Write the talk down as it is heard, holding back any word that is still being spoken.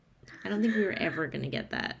don't think we were ever going to get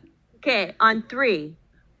that. Okay, on 3.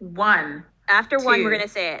 1. After 2. 1, we're going to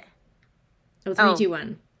say it. Oh, 3, 2,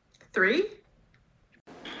 1. 3?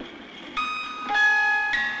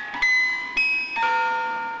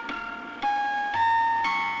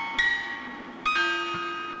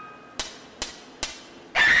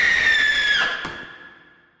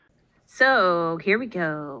 So, here we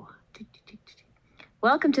go.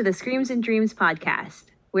 Welcome to the Screams and Dreams podcast.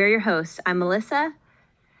 We're your hosts. I'm Melissa.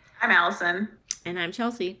 I'm Allison. And I'm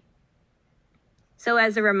Chelsea. So,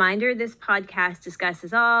 as a reminder, this podcast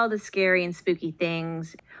discusses all the scary and spooky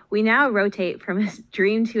things. We now rotate from a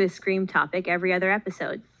dream to a scream topic every other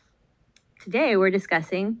episode. Today, we're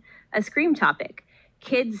discussing a scream topic,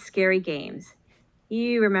 kids' scary games.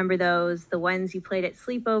 You remember those, the ones you played at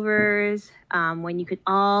sleepovers, when you could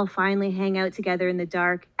all finally hang out together in the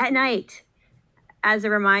dark at night. As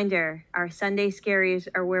a reminder, our Sunday Scaries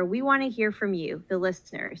are where we want to hear from you, the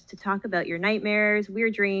listeners, to talk about your nightmares,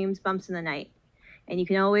 weird dreams, bumps in the night. And you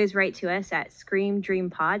can always write to us at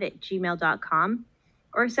screamdreampod@gmail.com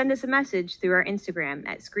or send us a message through our Instagram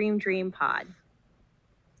at screamdreampod.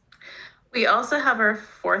 We also have our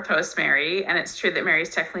 4th host, Mary, and it's true that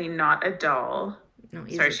Mary's technically not a doll. No,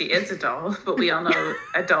 Sorry, she is a doll, but we all know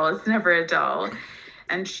a doll is never a doll.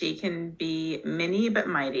 And she can be mini but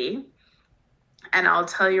mighty. And I'll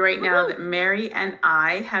tell you right now that Mary and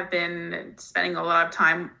I have been spending a lot of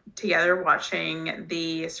time together watching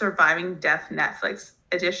the Surviving Death Netflix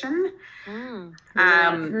edition,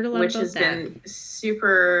 which has been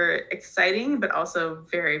super exciting, but also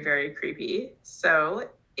very, very creepy. So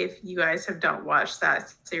if you guys have not watched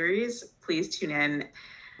that series, please tune in.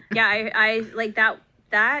 Yeah, I like that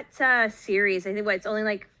series. I think it's only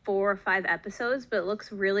like 4 or 5 episodes, but it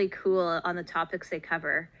looks really cool on the topics they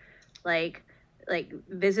cover, like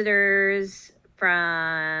visitors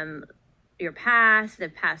from your past that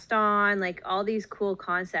have passed on, like all these cool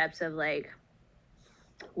concepts of like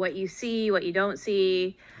what you see, what you don't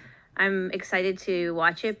see. I'm excited to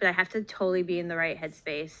watch it, but I have to totally be in the right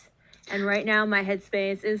headspace. And right now my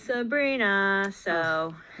headspace is Sabrina,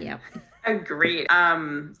 so yeah. Agreed. I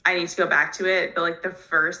need to go back to it, but like the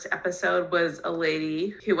first episode was a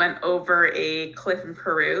lady who went over a cliff in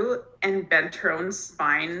Peru and bent her own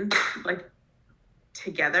spine like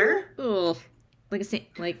together. Oh, like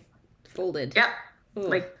folded. Yep. Ugh.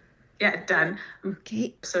 Like, yeah, done.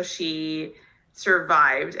 Okay. So she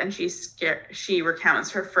survived, and she recounts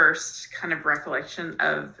her first kind of recollection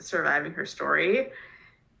of surviving her story.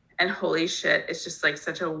 And holy shit, it's just like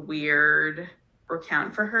such a weird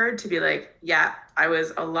recount for her to be like, yeah, I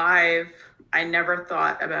was alive. I never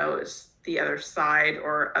thought about the other side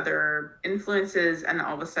or other influences. And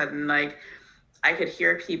all of a sudden, like, I could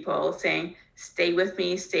hear people saying, stay with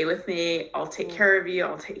me, I'll take care of you,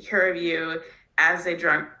 as they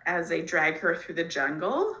drag her through the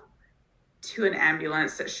jungle to an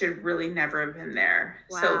ambulance that should really never have been there.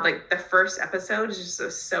 Wow. So like the first episode is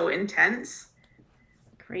just so intense.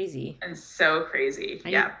 Crazy. And so crazy.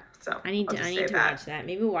 So I need to watch that.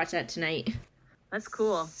 Maybe we'll watch that tonight. That's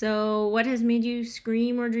cool. So what has made you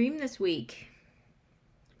scream or dream this week?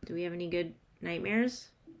 Do we have any good nightmares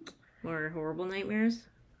or horrible nightmares?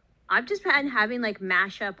 I've just been having like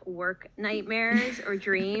mashup work nightmares or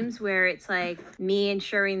dreams where it's like me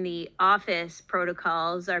ensuring the office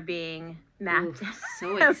protocols are being mapped.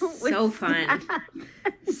 Ooh, so fun.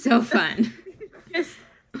 So fun. Just,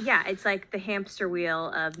 yeah, it's like the hamster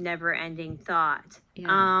wheel of never-ending thought.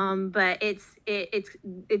 Yeah. But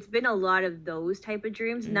it's been a lot of those type of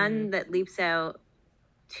dreams. None that leaps out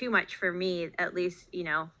too much for me, at least,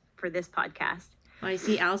 for this podcast. Well, I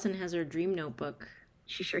see Allison has her dream notebook.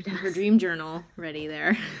 She sure does. Her dream journal ready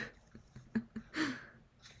there.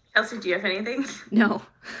 Elsie, do you have anything? No.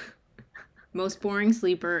 Most boring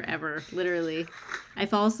sleeper ever, literally. I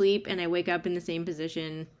fall asleep and I wake up in the same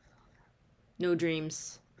position. No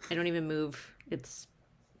dreams. I don't even move.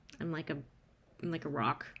 I'm like a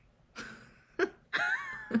rock.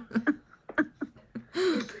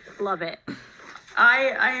 Love it.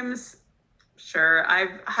 I am sure.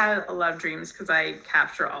 I've had a lot of dreams because I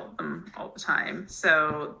capture all of them all the time.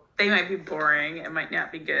 So they might be boring. It might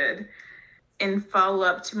not be good. In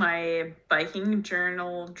follow-up to my biking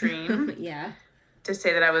journal dream, yeah, to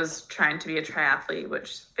say that I was trying to be a triathlete,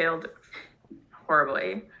 which failed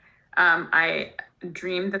horribly. I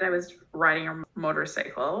dreamed that I was riding a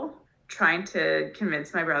motorcycle, trying to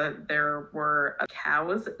convince my brother that there were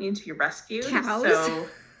cows that need to be rescued. Cows? So,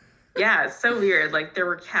 yeah, it's so weird. Like, there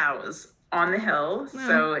were cows on the hill. Wow.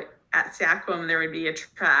 So at Saquam, there would be a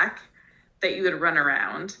track that you would run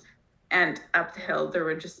around. And up the hill, there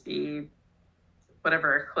would just be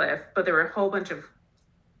a cliff. But there were a whole bunch of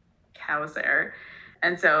cows there.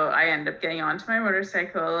 And so I ended up getting onto my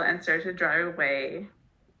motorcycle and started to drive away.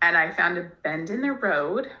 And I found a bend in the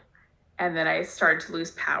road, and then I started to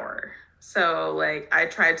lose power. So like I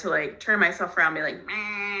tried to like turn myself around, be like,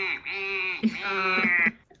 meh, meh,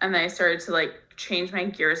 meh. And then I started to like change my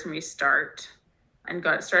gears and restart and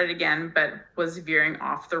got started again, but was veering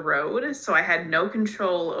off the road. So I had no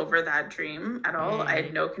control over that dream at all. I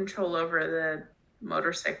had no control over the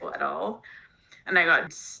motorcycle at all. And I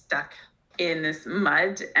got stuck in this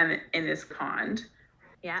mud and in this pond.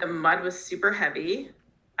 Yeah. The mud was super heavy.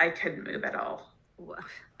 I couldn't move at all.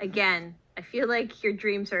 Again, I feel like your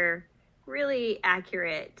dreams are really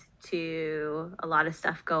accurate to a lot of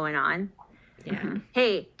stuff going on. Yeah. Mm-hmm.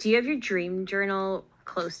 Hey, do you have your dream journal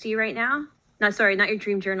close to you right now? No, sorry, not your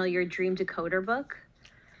dream journal, your dream decoder book.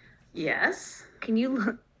 Yes. Can you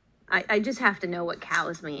look? I just have to know what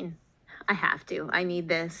cows mean. I have to. I need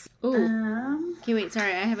this. Oh. Okay, wait,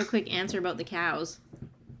 sorry. I have a quick answer about the cows.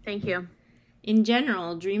 Thank you. In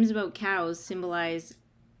general, dreams about cows symbolize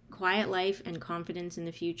quiet life and confidence in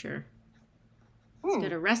the future. It's got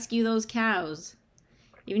to rescue those cows.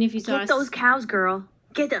 Even if you saw Get those cows, girl.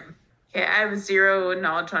 Get them. Okay, I have zero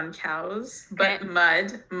knowledge on cows, but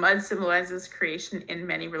Okay. mud symbolizes creation in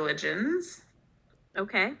many religions.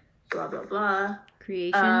 Okay. Blah, blah, blah.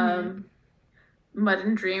 creation. Mud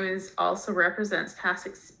in dreams also represents past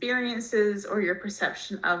experiences or your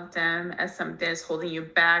perception of them as something that is holding you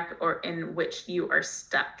back or in which you are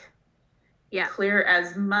stuck. Yeah. Clear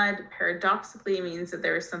as mud paradoxically means that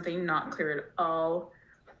there is something not clear at all.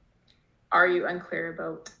 Are you unclear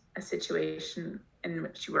about a situation in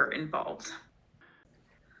which you are involved?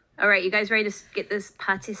 All right, you guys ready to get this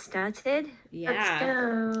party started? Yeah.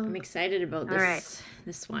 Let's go. I'm excited about All right.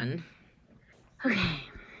 this one. Okay.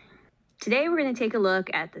 Today we're going to take a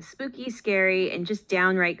look at the spooky, scary, and just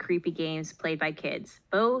downright creepy games played by kids,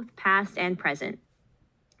 both past and present.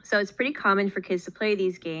 So it's pretty common for kids to play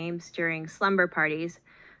these games during slumber parties.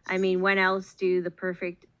 I mean, when else do the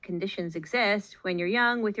perfect conditions exist when you're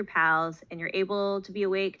young with your pals and you're able to be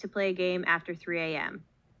awake to play a game after 3 a.m.?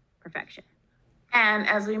 Perfection. And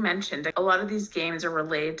as we mentioned, a lot of these games are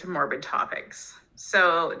related to morbid topics.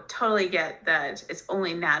 So totally get that it's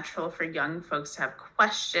only natural for young folks to have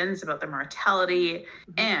questions about their mortality.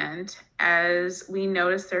 Mm-hmm. And as we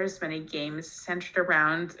notice, there's many games centered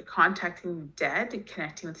around contacting the dead and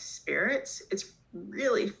connecting with spirits. It's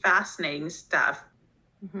really fascinating stuff.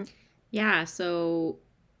 Mm-hmm. Yeah, so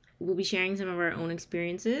we'll be sharing some of our own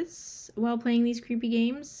experiences while playing these creepy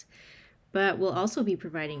games, but we'll also be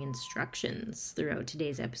providing instructions throughout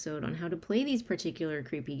today's episode on how to play these particular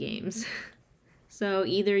creepy games. So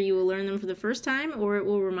either you will learn them for the first time or it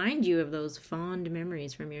will remind you of those fond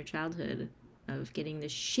memories from your childhood of getting the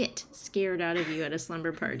shit scared out of you at a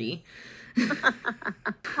slumber party.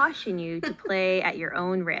 Caution you to play at your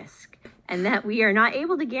own risk and that we are not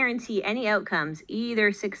able to guarantee any outcomes,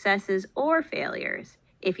 either successes or failures,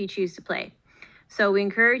 if you choose to play. So we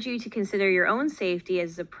encourage you to consider your own safety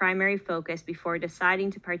as the primary focus before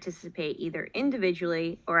deciding to participate either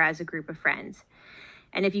individually or as a group of friends.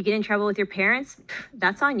 And if you get in trouble with your parents,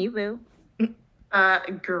 that's on you, boo.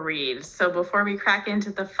 Agreed. So before we crack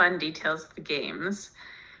into the fun details of the games,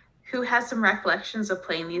 who has some recollections of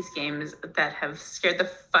playing these games that have scared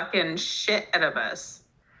the fucking shit out of us?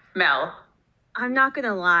 Mel. I'm not going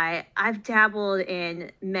to lie. I've dabbled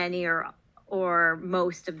in many or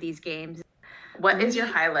most of these games. What is your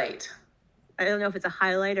highlight? I don't know if it's a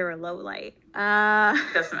highlight or a low light.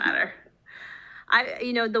 Doesn't matter.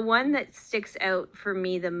 The one that sticks out for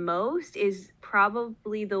me the most is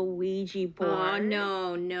probably the Ouija board.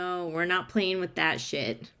 Oh, no, we're not playing with that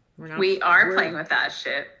shit. We are playing with that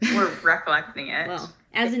shit. We're recollecting it. Well,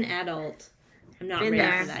 as an adult, I'm not Been ready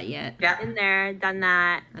there. for that yet. Yeah. Been there, done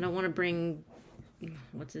that. I don't want to bring,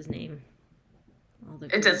 what's his name?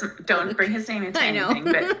 Don't bring his name into I know.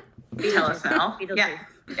 anything, but tell us, Mel. Beetlejuice.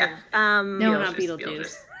 Yeah. No, not Beetlejuice.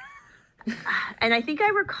 Beetlejuice. And I think I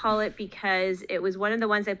recall it because it was one of the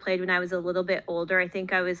ones I played when I was a little bit older. I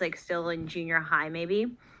think I was like still in junior high,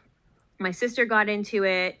 maybe. My sister got into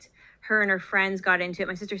it. Her and her friends got into it.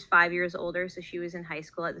 My sister's 5 years older, so she was in high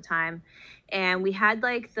school at the time. And we had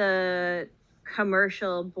like the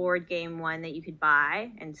commercial board game one that you could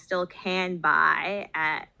buy and still can buy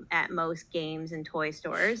at most games and toy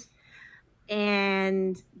stores.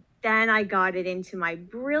 And then I got it into my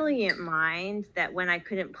brilliant mind that when I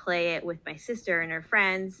couldn't play it with my sister and her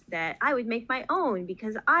friends, that I would make my own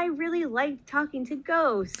because I really liked talking to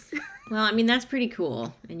ghosts. Well, I mean, that's pretty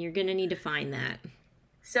cool, and you're going to need to find that.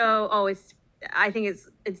 So, I think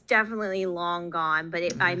it's definitely long gone, but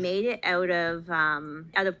I made it out of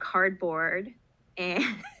cardboard, and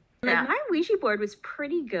Like, Yeah. my Ouija board was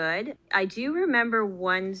pretty good. I do remember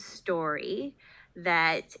one story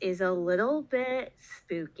that is a little bit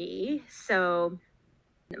spooky. So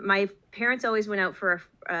my parents always went out for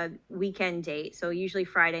a weekend date, so usually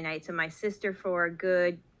Friday nights, and my sister, for a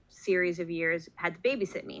good series of years, had to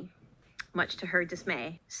babysit me, much to her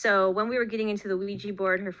dismay. So when we were getting into the Ouija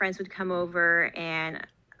board, her friends would come over, and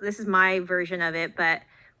this is my version of it, but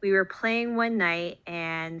we were playing one night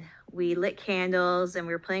and we lit candles and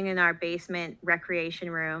we were playing in our basement recreation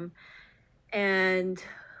room, and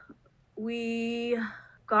we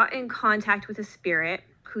got in contact with a spirit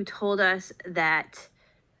who told us that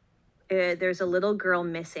there's a little girl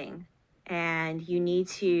missing and you need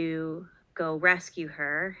to go rescue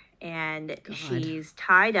her, and God. she's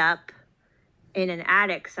tied up in an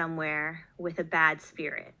attic somewhere with a bad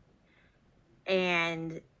spirit.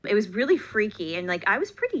 And it was really freaky, and like I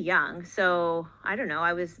was pretty young, so I don't know,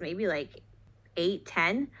 I was maybe like 8,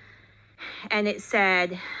 10, and it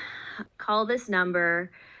said, call this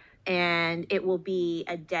number and it will be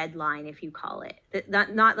a deadline if you call it.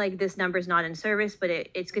 Not like this number's not in service, but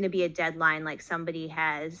it's going to be a deadline, like somebody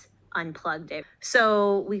has unplugged it.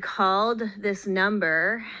 So we called this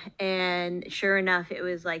number, and sure enough, it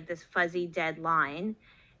was like this fuzzy deadline.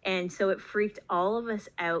 And so it freaked all of us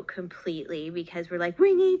out completely, because we're like,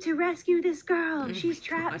 we need to rescue this girl. Oh She's my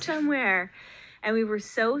trapped God. somewhere. And we were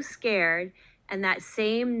so scared. And that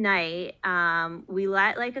same night, we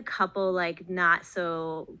let like a couple like not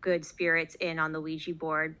so good spirits in on the Ouija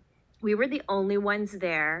board. We were the only ones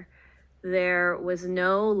there. There was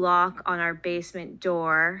no lock on our basement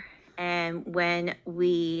door. And when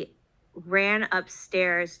we ran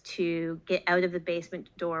upstairs to get out of the basement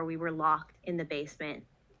door, we were locked in the basement.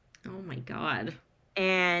 Oh my God.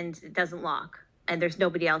 And it doesn't lock. And there's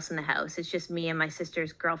nobody else in the house. It's just me and my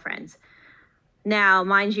sister's girlfriends. Now,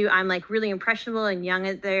 mind you, I'm like really impressionable and young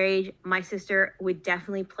at their age. My sister would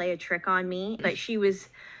definitely play a trick on me, but she was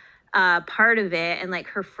part of it, and like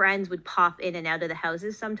her friends would pop in and out of the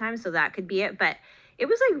houses sometimes, so that could be it. But it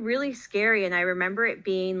was like really scary, and I remember it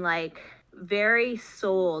being like very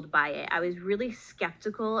sold by it. I was really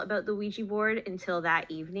skeptical about the Ouija board until that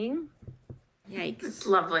evening. Yikes. It's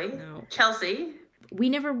lovely. No. Chelsea. We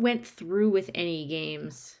never went through with any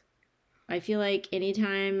games. I feel like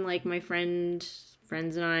anytime like my friends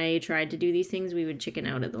and I tried to do these things, we would chicken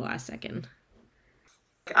out at the last second.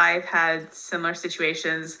 I've had similar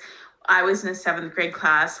situations. I was in a 7th grade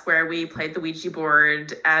class where we played the Ouija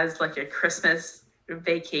board as like a Christmas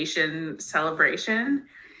vacation celebration.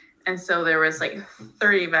 And so there was like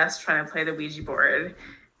 30 of us trying to play the Ouija board.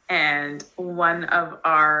 And one of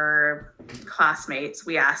our classmates,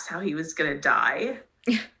 we asked how he was going to die.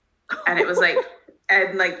 And it was like,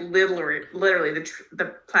 and like literally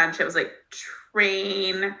the planchette was like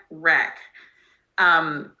train wreck.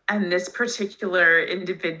 And this particular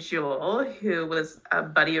individual, who was a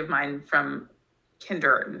buddy of mine from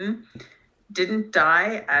kindergarten, didn't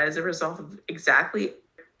die as a result of exactly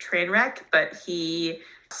train wreck, but he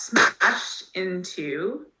smashed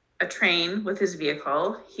into a train with his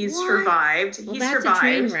vehicle. He's What? survived. Well, He that's survived. a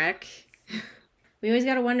train wreck. We always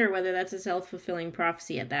got to wonder whether that's a self-fulfilling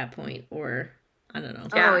prophecy at that point, or I don't know.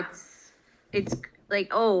 Yeah. Oh, it's like,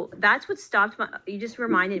 oh, that's what stopped you just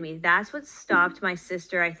reminded me. That's what stopped my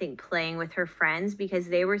sister, I think, playing with her friends, because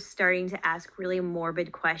they were starting to ask really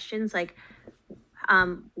morbid questions like,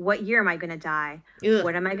 what year am I going to die? Ugh.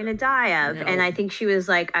 What am I going to die of? No. And I think she was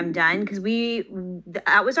like, I'm done, because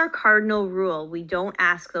that was our cardinal rule. We don't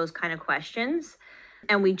ask those kind of questions.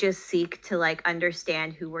 And we just seek to like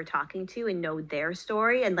understand who we're talking to and know their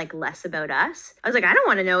story, and like less about us. I was like, I don't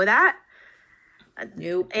want to know that.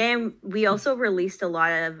 Nope. And we also released a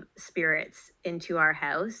lot of spirits into our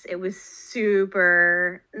house. It was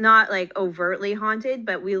super, not like overtly haunted,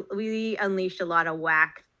 but we unleashed a lot of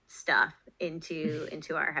whack stuff into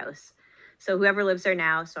our house. So whoever lives there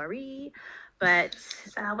now, sorry, but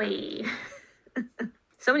Sorry.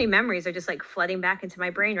 so many memories are just like flooding back into my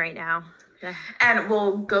brain right now. And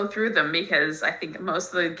we'll go through them, because I think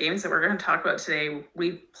most of the games that we're going to talk about today,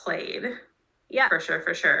 we've played. Yeah. For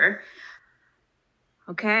sure.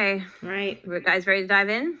 Okay. Right. You guys ready to dive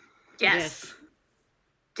in? Yes.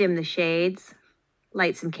 Dim the shades,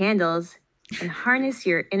 light some candles, and harness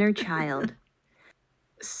your inner child.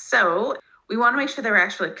 So we want to make sure that we're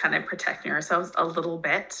actually kind of protecting ourselves a little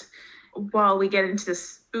bit. While we get into the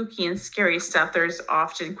spooky and scary stuff, there's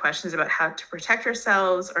often questions about how to protect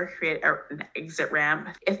ourselves or create an exit ramp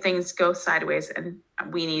if things go sideways and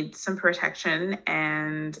we need some protection.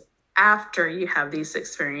 And after you have these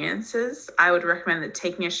experiences, I would recommend that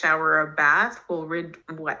taking a shower or a bath will rid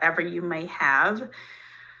whatever you may have.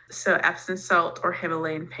 So Epsom salt or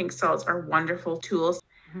Himalayan pink salts are wonderful tools.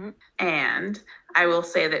 Mm-hmm. And I will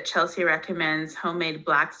say that Chelsea recommends homemade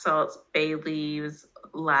black salts, bay leaves,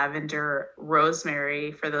 lavender,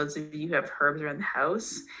 rosemary for those of you who have herbs around the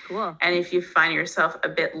house. Cool. And if you find yourself a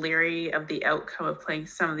bit leery of the outcome of playing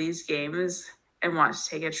some of these games and want to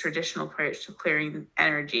take a traditional approach to clearing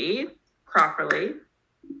energy properly,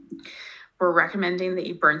 we're recommending that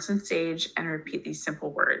you burn some sage and repeat these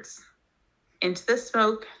simple words. Into the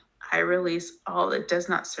smoke, I release all that does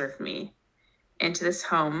not serve me. Into this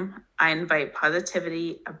home, I invite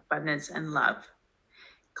positivity, abundance, and love.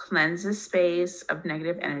 Cleanse the space of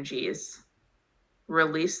negative energies.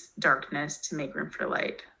 Release darkness to make room for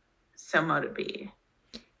light. So mote it be.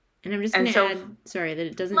 And I'm just going to add, sorry, that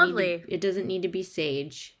it doesn't need to be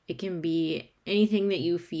sage. It can be anything that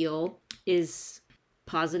you feel is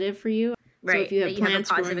positive for you. Right, so if you have plants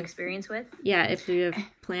have a positive experience with. Yeah, if you have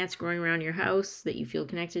plants growing around your house that you feel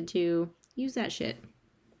connected to, use that shit.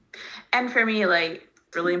 And for me, like,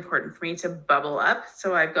 really important for me to bubble up.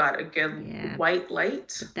 So I've got a good white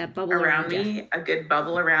light that bubble around me, a good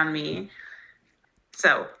bubble around me.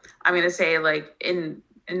 So I'm going to say, like,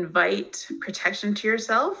 invite protection to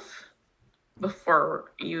yourself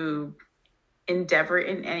before you endeavor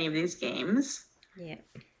in any of these games. Yeah.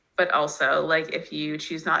 But also, like, if you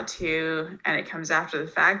choose not to and it comes after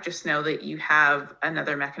the fact, just know that you have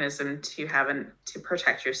another mechanism to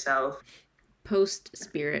protect yourself.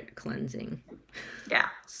 Post-spirit cleansing. Yeah.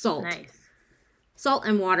 Salt. Nice. Salt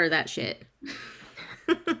and water that shit.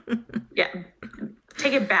 Yeah.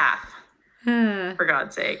 Take a bath. For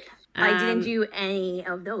God's sake. I didn't do any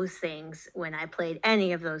of those things when I played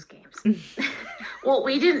any of those games. Well,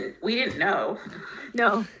 we didn't know.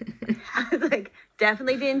 No. I was like,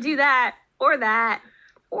 definitely didn't do that or that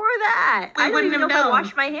or that. I don't even know if I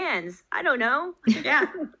washed my hands. I don't know. Yeah.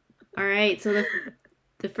 All right. So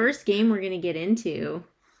the first game we're going to get into,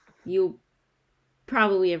 you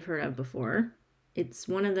probably have heard of before. It's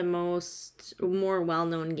one of the more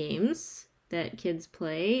well-known games that kids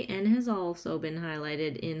play and has also been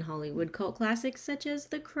highlighted in Hollywood cult classics such as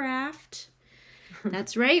The Craft.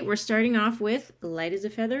 That's right. We're starting off with Light as a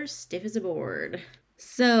Feather, Stiff as a Board.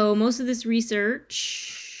 So most of this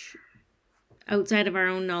research, outside of our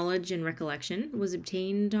own knowledge and recollection, was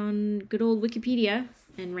obtained on good old Wikipedia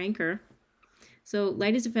and Ranker. So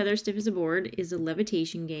Light as a Feather, Stiff as a Board is a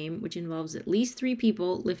levitation game which involves at least 3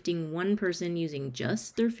 people lifting one person using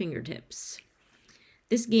just their fingertips.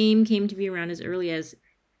 This game came to be around as early as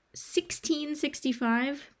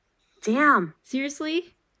 1665. Damn.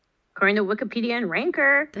 Seriously? According to Wikipedia and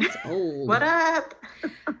Ranker. That's old. What up?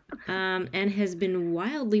 And has been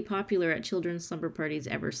wildly popular at children's slumber parties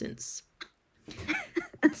ever since.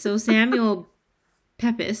 So Samuel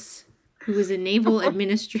Pepys, who was a naval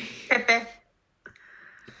administrator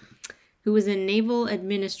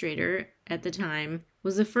at the time,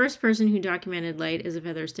 was the first person who documented Light as a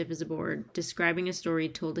Feather, Stiff as a Board, describing a story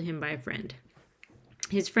told to him by a friend.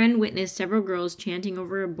 His friend witnessed several girls chanting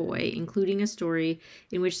over a boy, including a story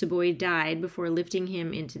in which the boy died before lifting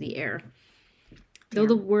him into the air. Though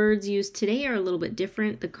the words used today are a little bit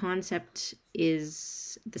different, the concept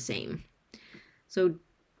is the same. So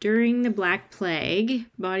during the Black Plague,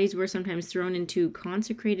 bodies were sometimes thrown into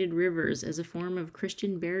consecrated rivers as a form of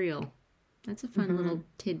Christian burial. That's a fun little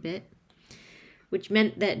tidbit. Which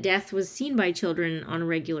meant that death was seen by children on a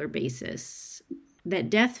regular basis. That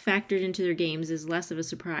death factored into their games is less of a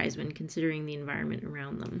surprise when considering the environment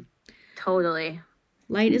around them. Totally.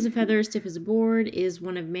 Light as a Feather, Stiff as a Board is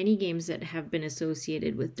one of many games that have been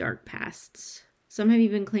associated with dark pasts. Some have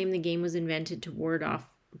even claimed the game was invented to ward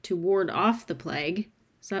off the plague,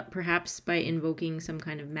 so perhaps by invoking some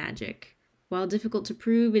kind of magic. While difficult to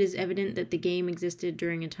prove, it is evident that the game existed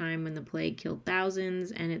during a time when the plague killed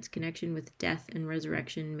thousands, and its connection with death and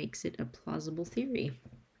resurrection makes it a plausible theory.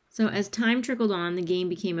 So as time trickled on, the game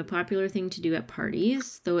became a popular thing to do at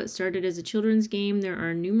parties. Though it started as a children's game, there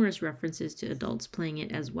are numerous references to adults playing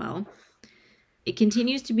it as well. It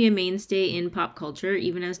continues to be a mainstay in pop culture,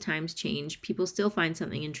 even as times change. People still find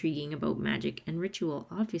something intriguing about magic and ritual.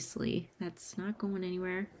 Obviously, that's not going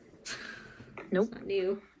anywhere. Nope. It's not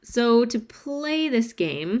new. So to play this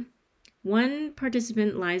game, one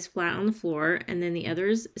participant lies flat on the floor and then the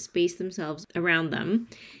others space themselves around them,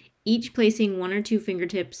 each placing 1 or 2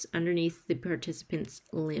 fingertips underneath the participant's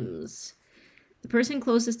limbs. The person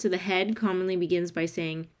closest to the head commonly begins by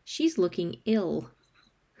saying, "She's looking ill,"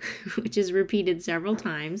 which is repeated several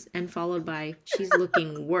times and followed by, "She's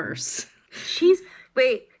looking worse."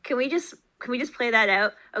 Wait, can we just play that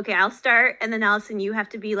out? Okay, I'll start, and then Allison, you have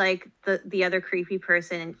to be like the other creepy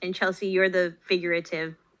person, and Chelsea, you're the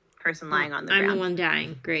figurative person lying on the I'm ground. the one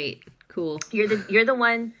dying. Great. Cool. You're the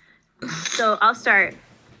one. So I'll start.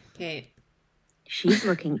 Okay. She's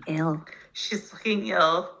looking ill. She's looking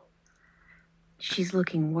ill. She's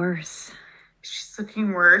looking worse. She's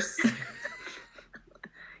looking worse.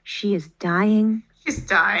 She is dying. She's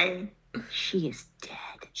dying. She is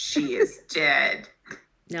dead. She is dead.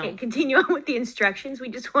 No. Okay, continue on with the instructions. We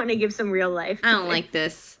just want to give some real life. I don't like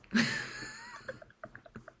this.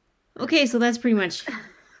 Okay, so that's pretty much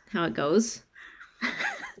how it goes.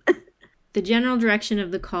 The general direction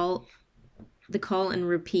of the call and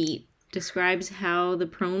repeat describes how the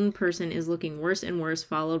prone person is looking worse and worse,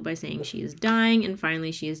 followed by saying she is dying, and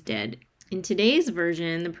finally she is dead. In today's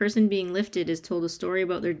version, the person being lifted is told a story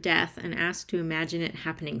about their death and asked to imagine it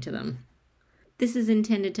happening to them. This is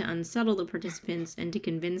intended to unsettle the participants and to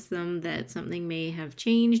convince them that something may have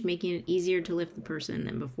changed, making it easier to lift the person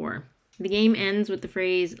than before. The game ends with the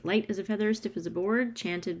phrase, light as a feather, stiff as a board,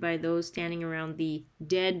 chanted by those standing around the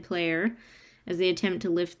dead player as they attempt to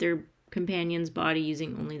lift their companion's body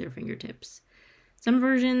using only their fingertips. Some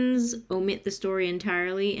versions omit the story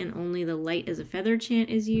entirely and only the light as a feather chant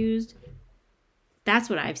is used. That's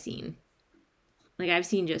what I've seen. Like, I've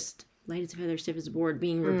seen just light as a feather, stiff as a board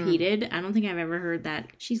being repeated. I don't think I've ever heard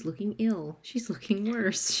that. She's looking ill. She's looking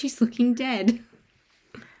worse. She's looking dead.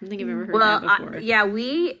 I don't think I've ever heard that before. Yeah,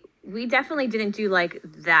 we definitely didn't do like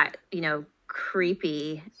that,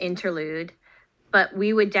 creepy interlude, but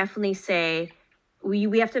we would definitely say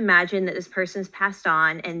we have to imagine that this person's passed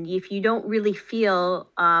on, and if you don't really feel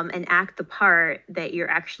and act the part that you're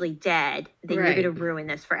actually dead, then Right. you're going to ruin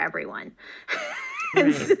this for everyone.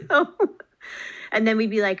 Right. And then we'd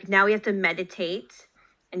be like, now we have to meditate.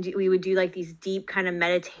 And we would do like these deep kind of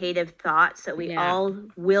meditative thoughts that we all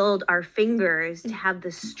willed our fingers to have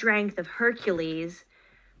the strength of Hercules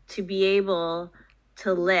to be able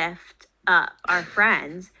to lift up our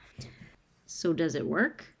friends. So does it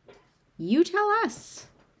work? You tell us.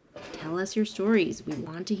 Tell us your stories. We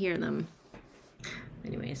want to hear them.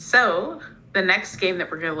 Anyways. So the next game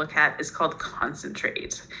that we're going to look at is called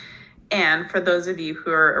Concentrate. And for those of you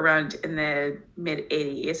who are around in the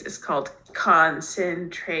mid-'80s, it's called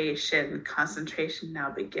Concentration. Concentration now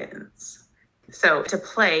begins. So to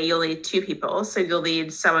play, you'll need two people. So you'll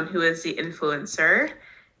need someone who is the influencer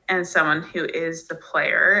and someone who is the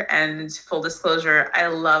player. And full disclosure, I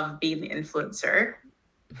love being the influencer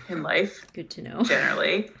in life. Good to know.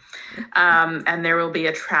 Generally. And there will be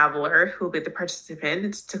a traveler who will be the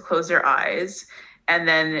participant to close their eyes. And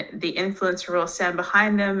then the influencer will stand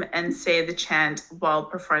behind them and say the chant while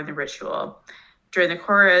performing the ritual. During the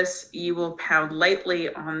chorus, you will pound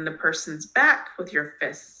lightly on the person's back with your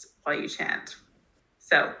fists while you chant.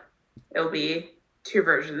 So it'll be two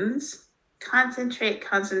versions. Concentrate,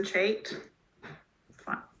 concentrate,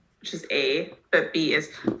 which is A, but B is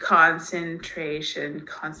concentration,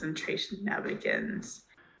 concentration now begins.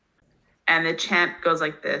 And the chant goes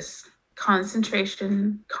like this.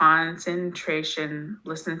 Concentration, concentration,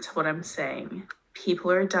 listen to what I'm saying.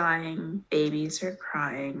 People are dying, babies are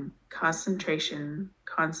crying. Concentration,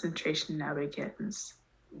 concentration now begins.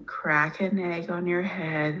 Crack an egg on your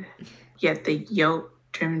head, get the yolk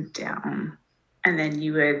trimmed down. And then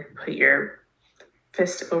you would put your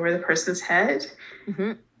fist over the person's head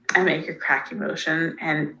and make your cracking motion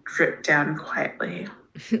and drip down quietly.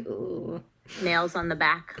 Ooh. Nails on the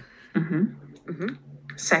back.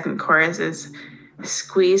 Second chorus is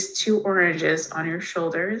squeeze 2 oranges on your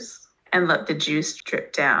shoulders and let the juice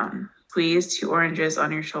drip down. Squeeze 2 oranges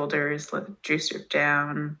on your shoulders, let the juice drip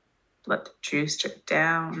down. Let the juice drip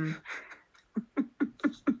down.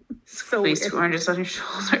 Squeeze 2 oranges on your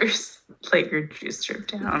shoulders, let your juice drip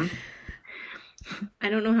down. I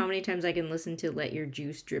don't know how many times I can listen to Let Your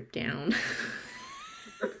Juice Drip Down.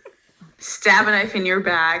 Stab a knife in your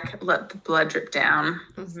back, let the blood drip down.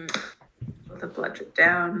 Let the blood drip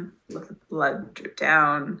down. Let the blood drip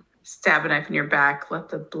down. Stab a knife in your back. Let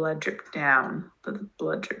the blood drip down. Let the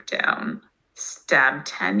blood drip down. Stab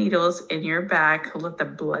 10 needles in your back. Let the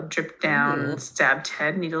blood drip down. Stab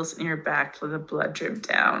 10 needles in your back. Let the blood drip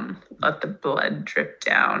down. Let the blood drip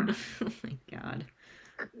down. Oh my God.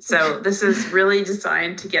 So this is really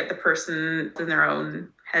designed to get the person in their own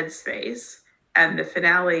headspace. And the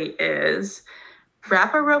finale is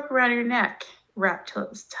wrap a rope around your neck. Wrap till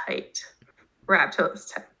it's tight. Wrap till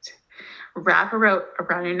it's tight. Wrap a rope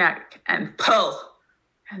around your neck and pull.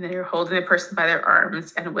 And then you're holding the person by their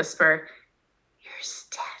arms and whisper, you're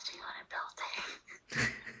standing on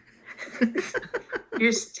a building.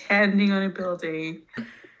 You're standing on a building.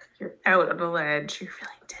 You're out on a ledge. You're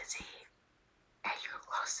feeling dizzy. And you're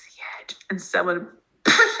close to the edge. And someone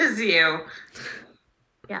pushes you.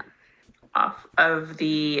 Yeah. off of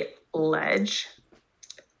the ledge.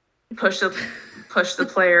 Push the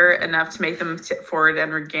player enough to make them tip forward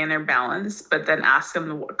and regain their balance, but then ask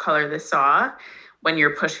them what color they saw when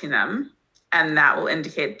you're pushing them, and that will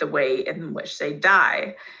indicate the way in which they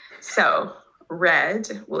die. So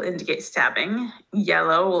red will indicate stabbing,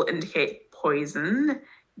 yellow will indicate poison,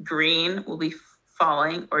 green will be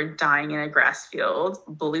falling or dying in a grass field,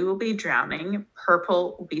 blue will be drowning,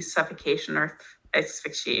 purple will be suffocation or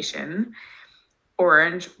asphyxiation,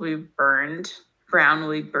 orange will be burned, brown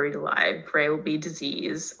will be buried alive, gray will be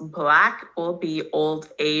disease, black will be old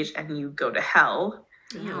age and you go to hell,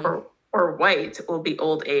 or white will be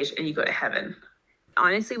old age and you go to heaven.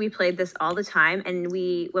 Honestly, we played this all the time, and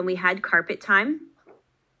when we had carpet time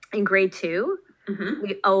in grade 2,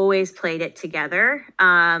 we always played it together.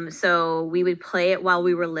 So we would play it while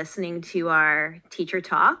we were listening to our teacher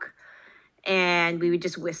talk, and we would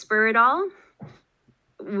just whisper it all.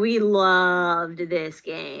 We loved this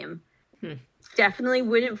game. Definitely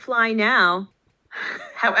wouldn't fly now.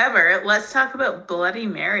 However, let's talk about Bloody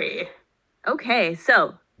Mary. Okay,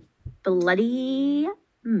 so Bloody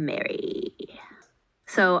Mary.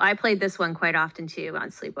 So I played this one quite often too on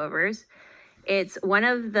sleepovers. It's one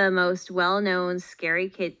of the most well-known scary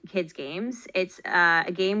kids games. It's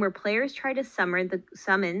a game where players try to summon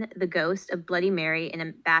the ghost of Bloody Mary in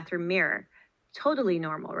a bathroom mirror. Totally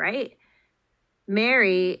normal, right?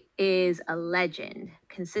 Mary is a legend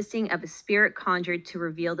consisting of a spirit conjured to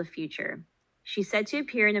reveal the future. She's said to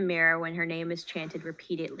appear in a mirror when her name is chanted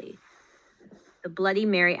repeatedly. The Bloody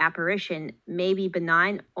Mary apparition may be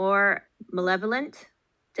benign or malevolent,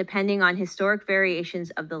 depending on historic variations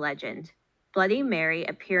of the legend. Bloody Mary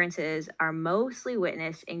appearances are mostly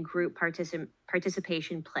witnessed in group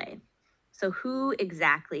participation play. So who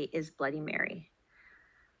exactly is Bloody Mary?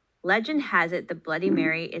 Legend has it that Bloody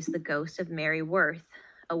Mary is the ghost of Mary Worth,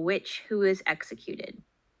 a witch who is executed.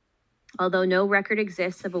 Although no record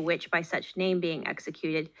exists of a witch by such name being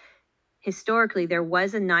executed, historically there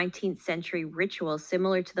was a 19th century ritual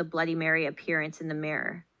similar to the Bloody Mary appearance in the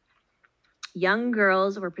mirror. Young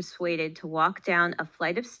girls were persuaded to walk down a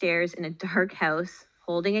flight of stairs in a dark house,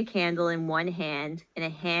 holding a candle in one hand and a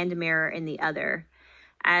hand mirror in the other.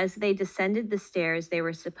 As they descended the stairs, they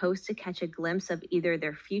were supposed to catch a glimpse of either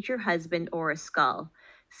their future husband or a skull.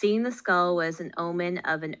 Seeing the skull was an omen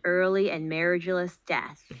of an early and marriageless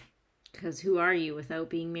death. Because who are you without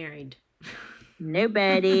being married?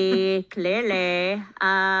 Nobody, clearly.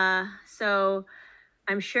 So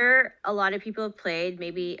I'm sure a lot of people have played.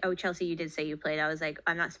 Maybe, Chelsea, you did say you played. I was like,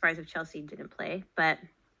 I'm not surprised if Chelsea didn't play. But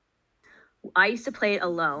I used to play it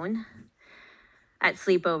alone at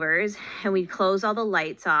sleepovers, and we'd close all the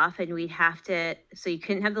lights off, and we'd have to, so you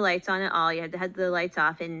couldn't have the lights on at all. You had to have the lights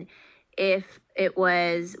off. And if it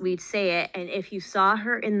was, we'd say it, and if you saw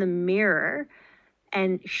her in the mirror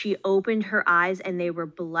and she opened her eyes and they were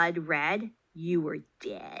blood red, you were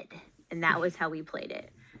dead. And that was how we played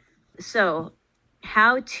it. So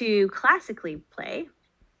how to classically play,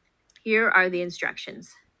 here are the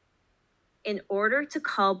instructions. In order to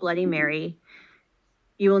call Bloody Mary,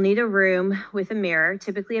 you will need a room with a mirror,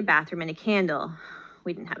 typically a bathroom, and a candle.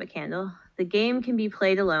 We didn't have a candle. The game can be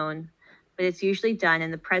played alone, but it's usually done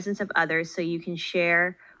in the presence of others so you can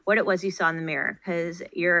share what it was you saw in the mirror, because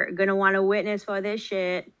you're going to want to witness for this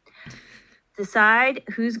shit. Decide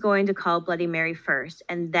who's going to call Bloody Mary first,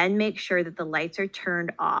 and then make sure that the lights are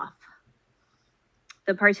turned off.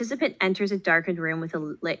 The participant enters a darkened room with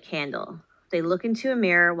a lit candle. They look into a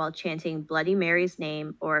mirror while chanting Bloody Mary's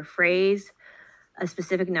name or a phrase a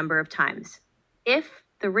specific number of times. If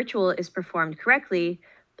the ritual is performed correctly,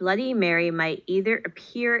 Bloody Mary might either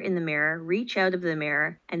appear in the mirror, reach out of the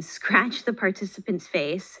mirror, and scratch the participant's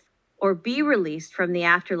face, or be released from the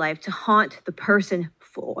afterlife to haunt the person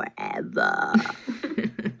forever.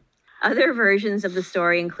 Other versions of the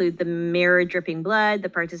story include the mirror dripping blood, the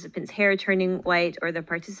participant's hair turning white, or the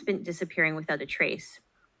participant disappearing without a trace.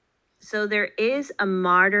 So there is a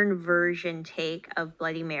modern version take of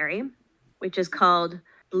Bloody Mary, which is called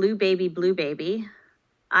Blue Baby, Blue Baby.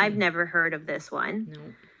 I've never heard of this one. No.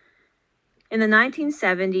 In the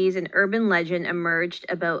 1970s, an urban legend emerged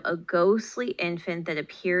about a ghostly infant that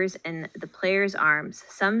appears in the player's arms.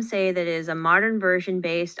 Some say that it is a modern version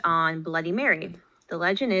based on Bloody Mary. The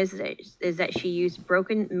legend is that she used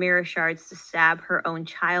broken mirror shards to stab her own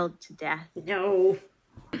child to death. No.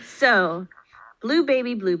 So, Blue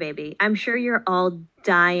Baby, Blue Baby. I'm sure you're all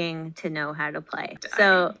dying to know how to play.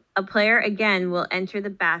 So, a player, again, will enter the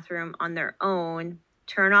bathroom on their own,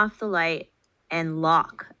 turn off the light, and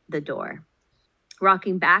lock the door.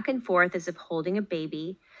 Rocking back and forth as if holding a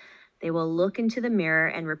baby, they will look into the mirror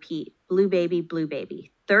and repeat, Blue Baby, Blue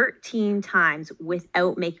Baby, 13 times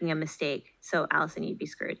without making a mistake. So, Allison, you'd be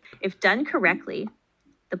screwed. If done correctly,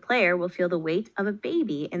 the player will feel the weight of a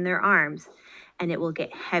baby in their arms, and it will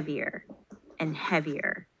get heavier and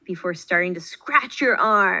heavier before starting to scratch your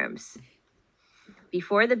arms.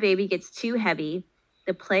 Before the baby gets too heavy,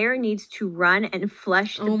 the player needs to run and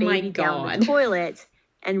flush the baby down the toilet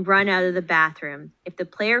and run out of the bathroom. If the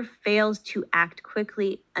player fails to act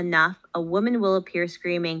quickly enough, a woman will appear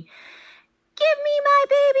screaming, "Give me my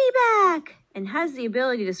baby back!" and has the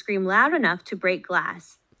ability to scream loud enough to break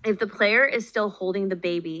glass. If the player is still holding the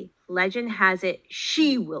baby, legend has it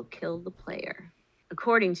she will kill the player.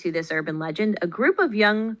 According to this urban legend, a group of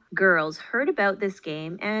young girls heard about this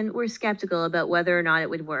game and were skeptical about whether or not it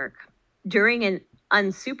would work. During an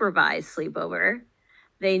unsupervised sleepover,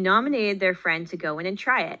 they nominated their friend to go in and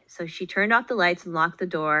try it. So she turned off the lights and locked the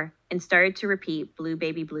door and started to repeat, "Blue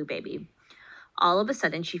baby, blue baby." All of a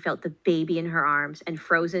sudden, she felt the baby in her arms and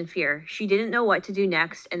froze in fear. She didn't know what to do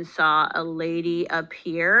next and saw a lady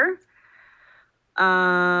appear.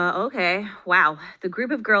 Okay. Wow. The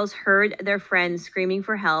group of girls heard their friends screaming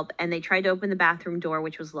for help, and they tried to open the bathroom door,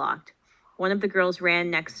 which was locked. One of the girls ran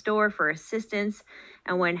next door for assistance,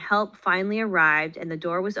 and when help finally arrived and the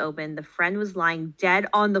door was open, the friend was lying dead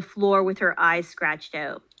on the floor with her eyes scratched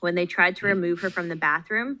out. When they tried to remove her from the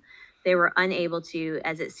bathroom, they were unable to,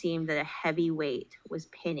 as it seemed that a heavy weight was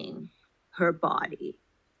pinning her body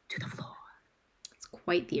to the floor. It's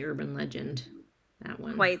quite the urban legend, that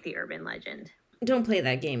one. Quite the urban legend. Don't play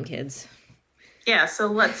that game, kids. Yeah, so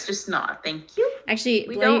let's just not. Thank you. Actually,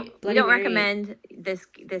 we don't recommend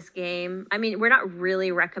this game. I mean, we're not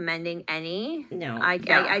really recommending any. No. I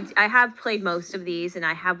have played most of these, and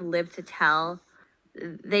I have lived to tell.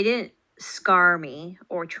 They didn't scar me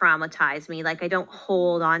or traumatize me. Like, I don't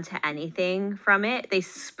hold on to anything from it. They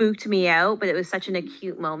spooked me out, but it was such an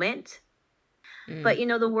acute moment. But, you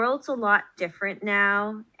know, the world's a lot different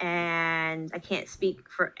now, and I can't speak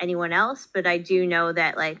for anyone else, but I do know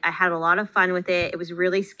that, like, I had a lot of fun with it. It was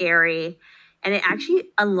really scary, and it actually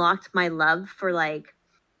unlocked my love for, like,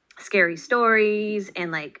 scary stories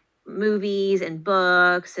and, like, movies and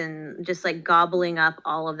books and just, like, gobbling up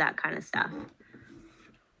all of that kind of stuff.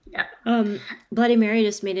 Yeah. Bloody Mary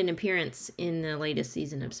just made an appearance in the latest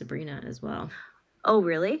season of Sabrina as well. Oh,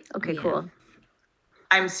 really? Okay, Yeah. cool.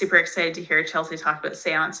 I'm super excited to hear Chelsea talk about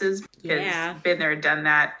seances because been there, done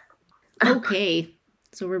that. Okay,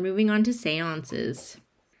 so we're moving on to seances.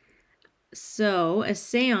 So a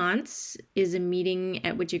seance is a meeting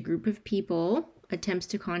at which a group of people attempts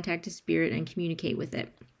to contact a spirit and communicate with it.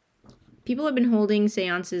 People have been holding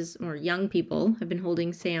seances, or young people have been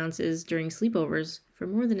holding seances during sleepovers for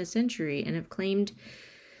more than a century and have claimed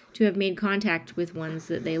to have made contact with ones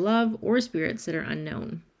that they love or spirits that are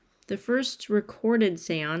unknown. The first recorded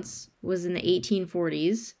seance was in the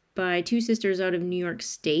 1840s by two sisters out of New York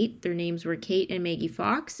State. Their names were Kate and Maggie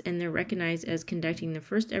Fox, and they're recognized as conducting the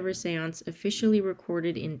first ever seance officially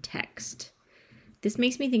recorded in text. This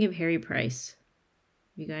makes me think of Harry Price.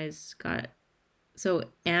 You guys got... So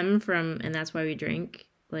M from And That's Why We Drink,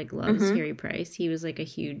 like, loves Harry Price. He was, like, a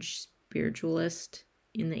huge spiritualist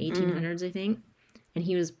in the 1800s, I think. And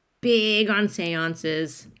he was big on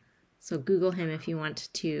seances. So Google him if you want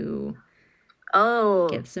to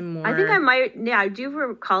get some more. I think I might, I do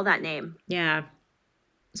recall that name. Yeah.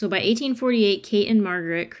 So by 1848, Kate and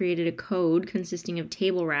Margaret created a code consisting of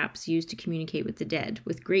table raps used to communicate with the dead,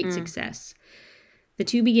 with great success. The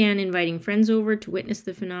two began inviting friends over to witness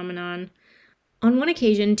the phenomenon. On one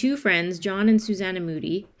occasion, two friends, John and Susanna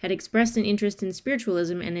Moody, had expressed an interest in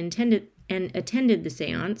spiritualism and attended the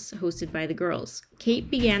seance hosted by the girls. Kate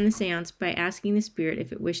began the seance by asking the spirit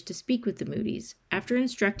if it wished to speak with the Moodys. After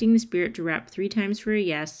instructing the spirit to rap 3 times for a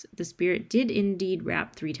yes, the spirit did indeed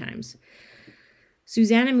rap 3 times.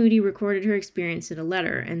 Susanna Moody recorded her experience in a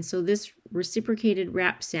letter, and so this reciprocated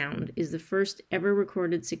rap sound is the first ever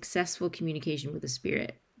recorded successful communication with a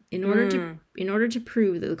spirit. In order to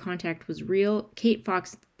prove that the contact was real, Kate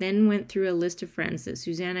Fox then went through a list of friends that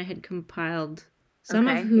Susanna had compiled, some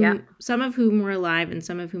of whom were alive and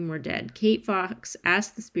some of whom were dead. Kate Fox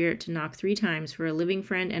asked the spirit to knock 3 times for a living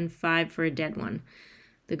friend and 5 for a dead one.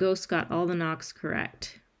 The ghost got all the knocks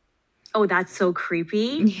correct. Oh, that's so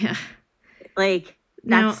creepy. Yeah. Like,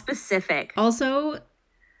 that's specific. Also,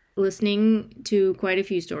 listening to quite a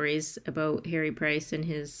few stories about Harry Price and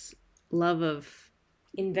his love of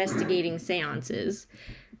investigating seances,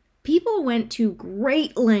 people went to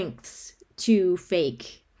great lengths to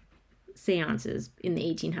fake seances in the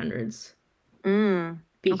 1800s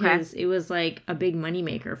because it was like a big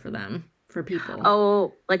moneymaker for them, for people.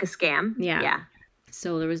 Oh, like a scam? Yeah.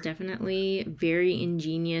 So there was definitely very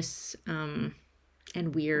ingenious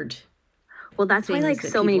and weird. Well, that's why like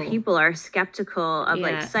things so that many people- people are skeptical of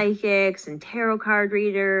like Yeah. psychics and tarot card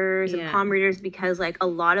readers and Yeah. palm readers, because like a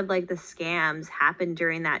lot of like the scams happened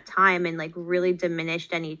during that time and like really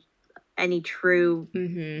diminished any true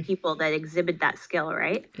Mm-hmm. people that exhibit that skill,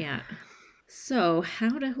 right? Yeah. So,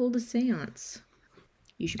 how to hold a seance?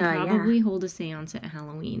 You should Yeah. probably hold a seance at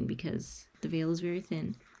Halloween because the veil is very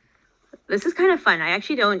thin. This is kind of fun. I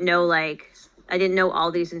actually don't know, like, I didn't know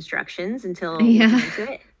all these instructions until Yeah. looking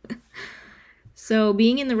into it. So,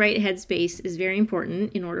 being in the right headspace is very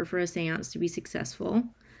important in order for a seance to be successful.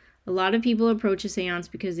 A lot of people approach a seance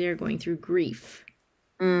because they are going through grief,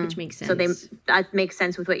 which makes sense. So that makes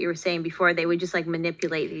sense with what you were saying before. They would just like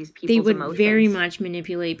manipulate these people's they would emotions. very much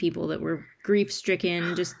manipulate people that were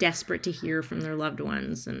grief-stricken, just desperate to hear from their loved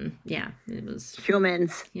ones. And yeah, it was...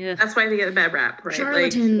 humans. Yeah. That's why they get a bad rap, right?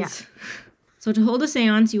 Charlatans. yeah. So to hold a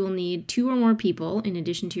seance, you will need 2 or more people, in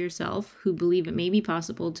addition to yourself, who believe it may be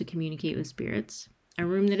possible to communicate with spirits. A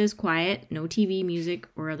room that is quiet, no TV, music,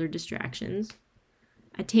 or other distractions.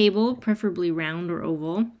 A table, preferably round or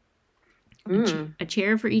oval. A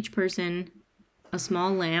chair for each person. A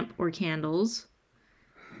small lamp or candles.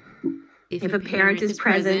 If a parent is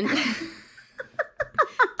present.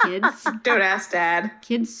 Kids, Don't ask Dad.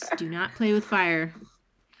 kids do not play with fire.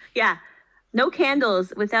 Yeah. No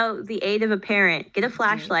candles without the aid of a parent. Get a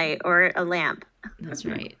flashlight or a lamp. That's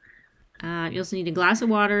right. You also need a glass of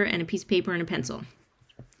water and a piece of paper and a pencil.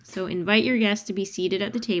 So invite your guests to be seated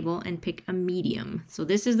at the table and pick a medium. So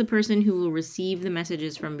this is the person who will receive the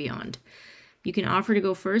messages from beyond. You can offer to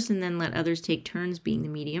go first and then let others take turns being the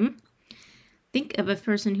medium. Think of a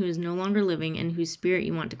person who is no longer living and whose spirit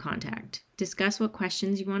you want to contact. Discuss what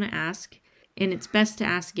questions you want to ask, and it's best to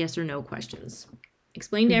ask yes or no questions.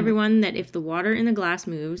 Explain to everyone that if the water in the glass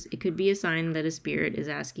moves, it could be a sign that a spirit is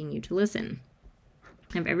asking you to listen.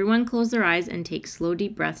 Have everyone close their eyes and take slow,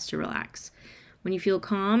 deep breaths to relax. When you feel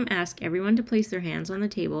calm, ask everyone to place their hands on the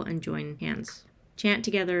table and join hands. Chant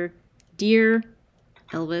together, "Dear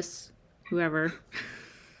Elvis," whoever,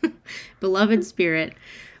 "beloved spirit,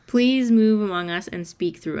 please move among us and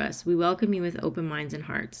speak through us. We welcome you with open minds and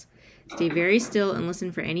hearts. Stay very still and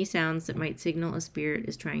listen for any sounds that might signal a spirit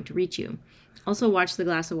is trying to reach you. Also watch the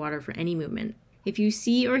glass of water for any movement. If you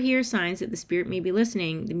see or hear signs that the spirit may be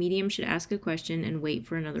listening, the medium should ask a question and wait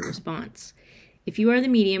for another response. If you are the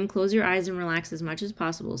medium, close your eyes and relax as much as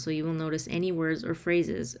possible so you will notice any words or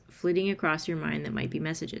phrases flitting across your mind that might be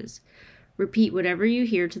messages. Repeat whatever you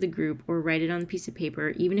hear to the group or write it on a piece of paper,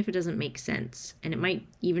 even if it doesn't make sense. And it might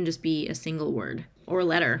even just be a single word or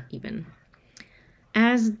letter even.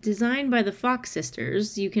 As designed by the Fox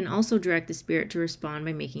sisters, you can also direct the spirit to respond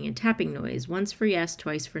by making a tapping noise, once for yes,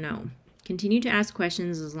 twice for no. Continue to ask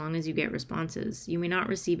questions as long as you get responses. You may not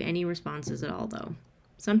receive any responses at all, though.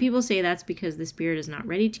 Some people say that's because the spirit is not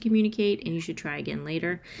ready to communicate and you should try again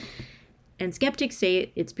later. And skeptics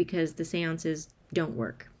say it's because the seances don't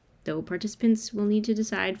work, though participants will need to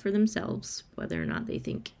decide for themselves whether or not they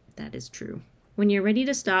think that is true. When you're ready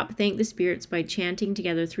to stop, thank the spirits by chanting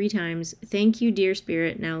together 3 times, "Thank you, dear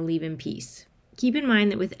spirit, now leave in peace." Keep in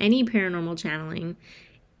mind that with any paranormal channeling,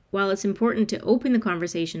 while it's important to open the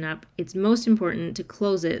conversation up, it's most important to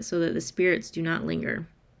close it so that the spirits do not linger.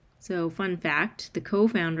 So, fun fact, the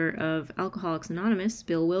co-founder of Alcoholics Anonymous,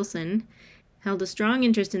 Bill Wilson, held a strong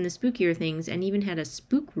interest in the spookier things and even had a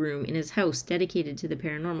spook room in his house dedicated to the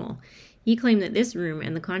paranormal. He claimed that this room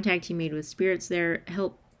and the contact he made with spirits there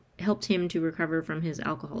helped him to recover from his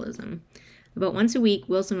alcoholism. About once a week,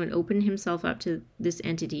 Wilson would open himself up to this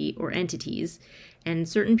entity or entities, and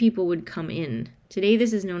certain people would come in. Today,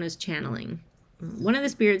 this is known as channeling. One of the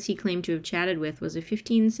spirits he claimed to have chatted with was a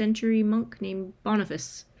 15th century monk named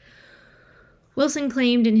Boniface. Wilson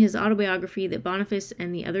claimed in his autobiography that Boniface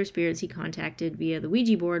and the other spirits he contacted via the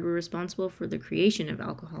Ouija board were responsible for the creation of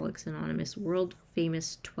Alcoholics Anonymous'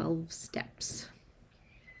 world-famous 12 steps.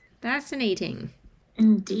 Fascinating.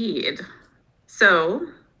 Indeed. So,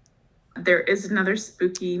 there is another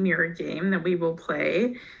spooky mirror game that we will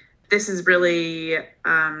play. This is really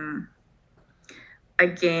a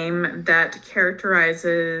game that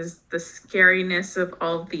characterizes the scariness of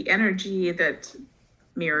all the energy that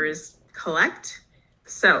mirrors collect.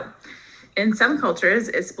 So, in some cultures,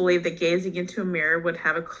 it's believed that gazing into a mirror would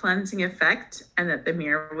have a cleansing effect and that the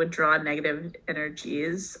mirror would draw negative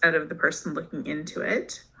energies out of the person looking into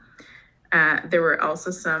it. There were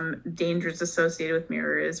also some dangers associated with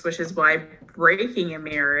mirrors, which is why breaking a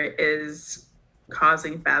mirror is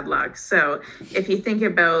causing bad luck. So if you think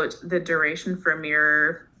about the duration for a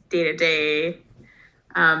mirror day to day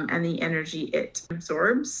and the energy it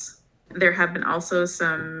absorbs, there have been also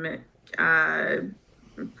some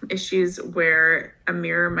issues where a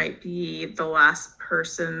mirror might be the last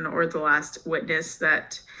person or the last witness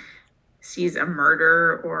that sees a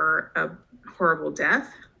murder or a horrible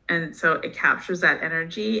death. And so it captures that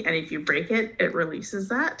energy. And if you break it, it releases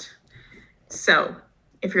that. So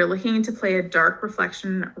if you're looking to play a dark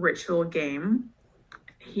reflection ritual game,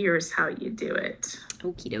 here's how you do it.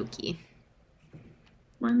 Okie dokie.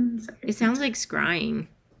 1 second. It sounds like scrying.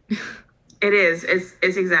 It is.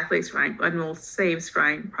 It's exactly scrying. And we'll save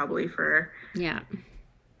scrying probably for... Yeah.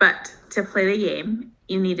 But to play the game,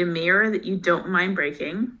 you need a mirror that you don't mind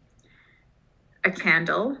breaking, a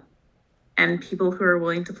candle, and people who are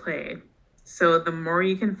willing to play. So the more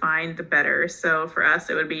you can find, the better. So for us,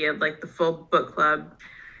 it would be like the full book club.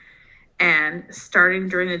 And starting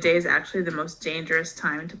during the day is actually the most dangerous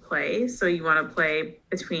time to play. So you want to play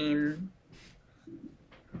between,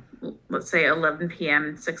 let's say, 11 p.m.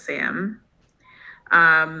 and 6 a.m.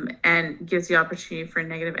 And gives the opportunity for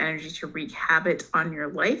negative energy to wreak havoc on your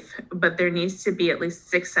life. But there needs to be at least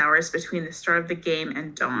 6 hours between the start of the game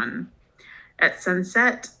and dawn. At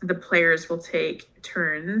sunset, the players will take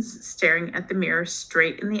turns staring at the mirror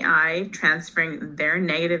straight in the eye, transferring their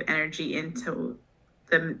negative energy into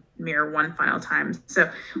the mirror one final time.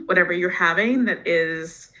 So whatever you're having that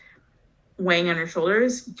is weighing on your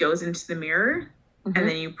shoulders goes into the mirror, and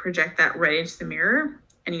then you project that right into the mirror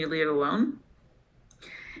and you leave it alone.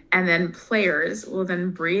 And then players will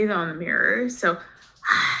then breathe on the mirror. So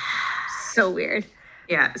weird.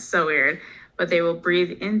 Yeah, so weird. But they will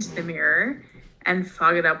breathe into the mirror and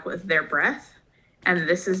fog it up with their breath. And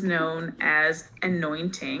this is known as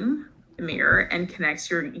anointing the mirror, and connects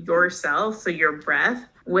yourself, so your breath,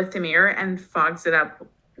 with the mirror and fogs it up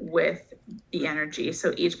with the energy.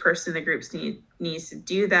 So each person in the groups needs to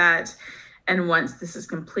do that. And once this is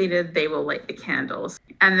completed, they will light the candles.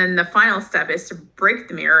 And then the final step is to break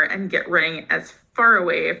the mirror and get running as far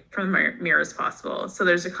away from the mirror as possible. So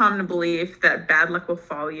there's a common belief that bad luck will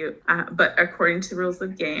follow you. But according to the rules of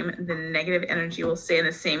the game, the negative energy will stay in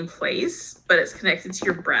the same place, but it's connected to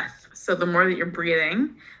your breath. So the more that you're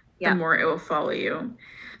breathing, the more it will follow you.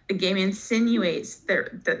 The game insinuates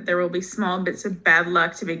that there will be small bits of bad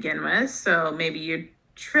luck to begin with. So maybe you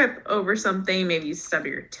trip over something, maybe you stub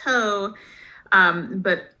your toe,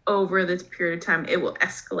 but over this period of time, it will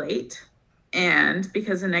escalate. And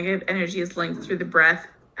because the negative energy is linked through the breath,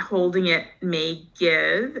 holding it may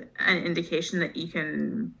give an indication that you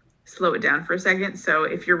can slow it down for a second. So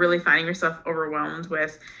if you're really finding yourself overwhelmed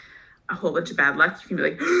with a whole bunch of bad luck, you can be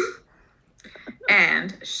like,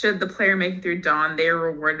 and should the player make it through dawn, they are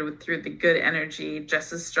rewarded through the good energy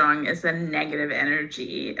just as strong as the negative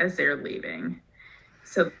energy as they're leaving.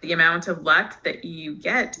 So the amount of luck that you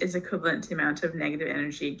get is equivalent to the amount of negative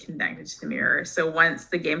energy connected to the mirror. So once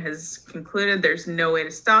the game has concluded, there's no way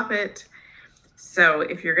to stop it. So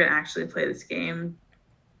if you're going to actually play this game.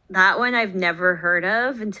 That one I've never heard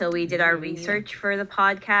of until we did our research for the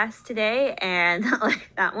podcast today. And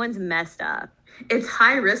like that one's messed up. It's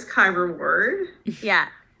high risk, high reward. Yeah.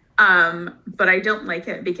 But I don't like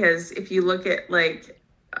it because if you look at like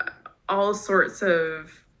all sorts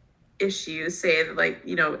of issues, say that like,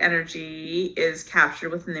 you know, energy is captured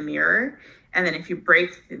within the mirror, and then if you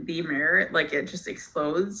break the mirror, like it just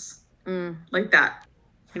explodes like that.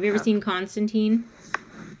 Have you ever seen Constantine?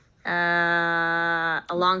 A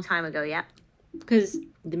long time ago, yeah. Because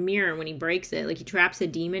the mirror, when he breaks it, like he traps a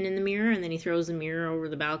demon in the mirror, and then he throws the mirror over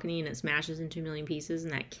the balcony and it smashes into a million pieces,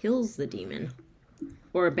 and that kills the demon.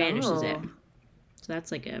 Or it banishes it. So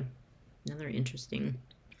that's like another interesting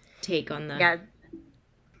take on the... Yeah.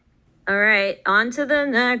 All right, on to the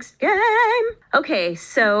next game. Okay,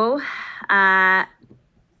 so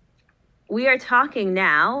we are talking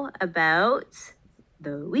now about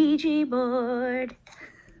the Ouija board.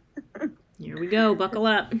 Here we go, buckle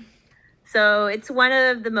up. So it's one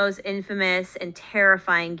of the most infamous and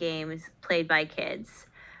terrifying games played by kids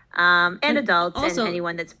and adults, also, and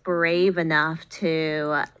anyone that's brave enough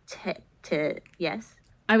to yes.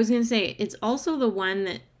 I was going to say, it's also the one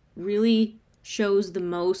that really shows the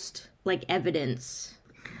most like evidence.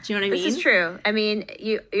 Do you know what I mean? This is true. I mean,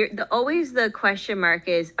 always the question mark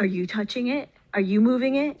is, are you touching it? Are you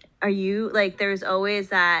moving it? Are you like? There's always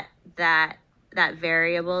that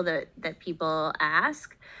variable that people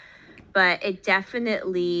ask. But it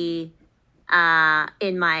definitely,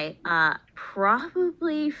 in my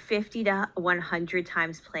probably 50 to 100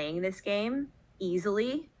 times playing this game,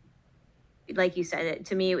 easily, like you said,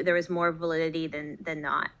 to me, there was more validity than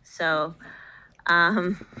not. So,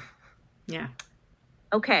 yeah.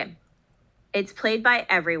 Okay. It's played by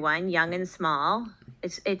everyone, young and small.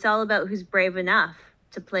 It's all about who's brave enough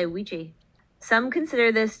to play Ouija. Some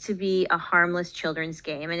consider this to be a harmless children's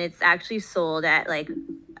game, and it's actually sold at like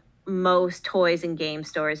most toys and game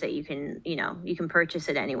stores that you can purchase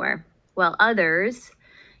it anywhere. While others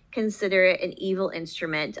consider it an evil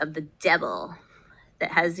instrument of the devil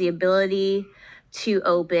that has the ability to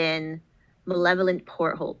open malevolent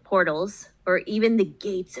portals or even the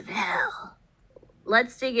gates of hell.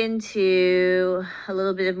 Let's dig into a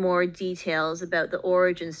little bit of more details about the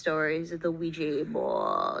origin stories of the Ouija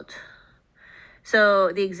board.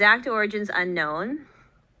 So the exact origin's unknown.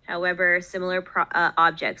 However, similar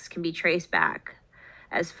objects can be traced back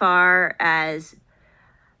as far as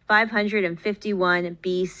 551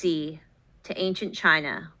 BC to ancient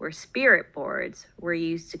China, where spirit boards were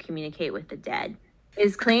used to communicate with the dead. It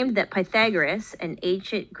is claimed that Pythagoras, an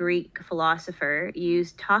ancient Greek philosopher,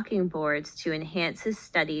 used talking boards to enhance his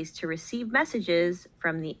studies to receive messages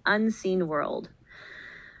from the unseen world.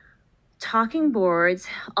 Talking boards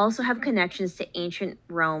also have connections to ancient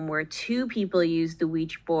Rome, where two people used the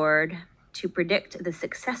Ouija board to predict the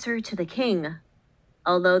successor to the king,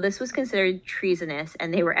 although this was considered treasonous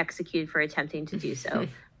and they were executed for attempting to do so.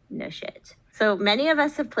 No shit. So many of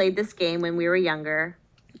us have played this game when we were younger,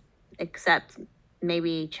 except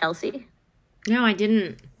maybe Chelsea. No, I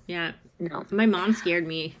didn't. Yeah. No. My mom scared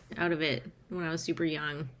me out of it when I was super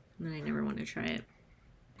young, and I never wanted to try it.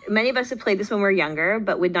 Many of us have played this when we were younger,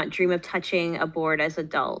 but would not dream of touching a board as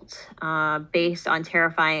adults, based on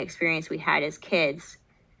terrifying experience we had as kids.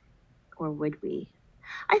 Or would we?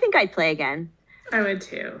 I think I'd play again. I would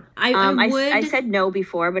too. I would. I said no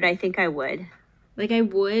before, but I think I would. I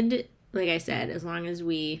would, like I said, as long as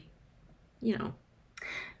we,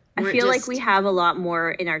 I feel like we have a lot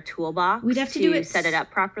more in our toolbox. We'd have to do it, set it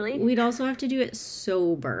up properly. We'd also have to do it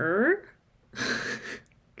sober.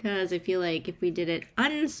 Because I feel like if we did it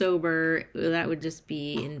unsober, that would just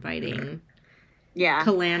be inviting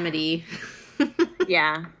calamity.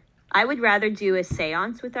 Yeah. I would rather do a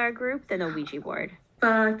seance with our group than a Ouija board.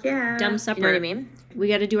 Fuck yeah. Dumb supper. You know what I mean? We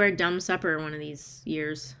got to do our dumb supper one of these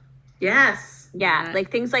years. Yes. Yeah, like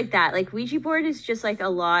things like that. Like Ouija board is just like a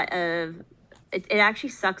lot of... It actually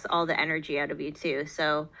sucks all the energy out of you too.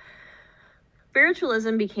 So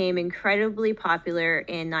spiritualism became incredibly popular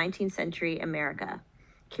in 19th century America.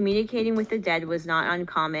 Communicating with the dead was not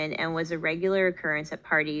uncommon and was a regular occurrence at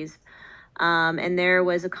parties. And there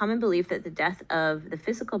was a common belief that the death of the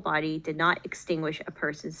physical body did not extinguish a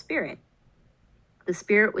person's spirit. The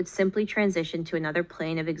spirit would simply transition to another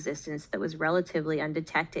plane of existence that was relatively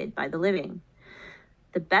undetected by the living.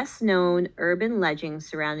 The best known urban legend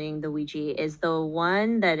surrounding the Ouija is the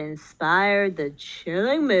one that inspired the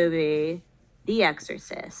chilling movie, The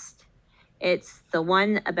Exorcist. It's the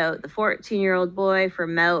one about the 14-year-old boy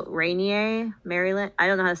from Mount Rainier, Maryland. I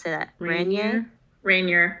don't know how to say that.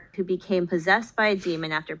 Rainier. Who became possessed by a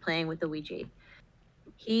demon after playing with the Ouija.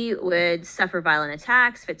 He would suffer violent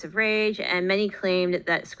attacks, fits of rage, and many claimed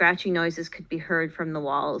that scratching noises could be heard from the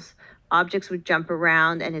walls. Objects would jump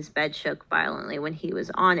around, and his bed shook violently when he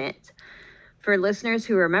was on it. For listeners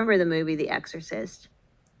who remember the movie The Exorcist,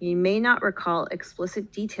 you may not recall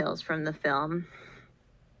explicit details from the film,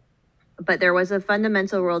 but there was a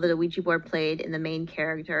fundamental role that a Ouija board played in the main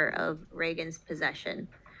character of Regan's possession.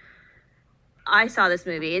 I saw this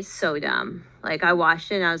movie. It's so dumb. Like, I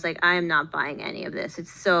watched it and I was like, I am not buying any of this.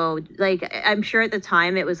 It's so, like, I'm sure at the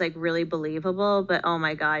time it was, like, really believable, but oh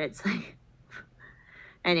my God, it's like...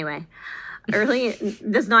 Anyway, early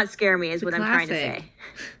does not scare me is what I'm trying to say.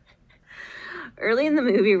 Early in the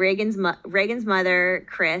movie, Regan's mother,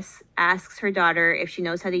 Chris, asks her daughter if she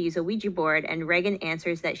knows how to use a Ouija board, and Regan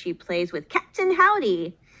answers that she plays with Captain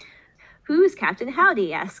Howdy. Who's Captain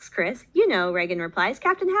Howdy? Asks Chris. You know, Regan replies,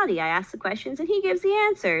 Captain Howdy. I ask the questions and he gives the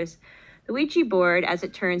answers. The Ouija board, as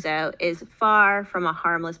it turns out, is far from a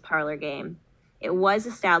harmless parlor game. It was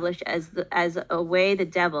established as a way the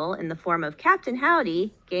devil, in the form of Captain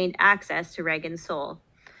Howdy, gained access to Regan's soul.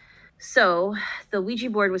 So, the Ouija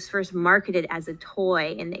board was first marketed as a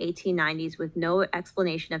toy in the 1890s with no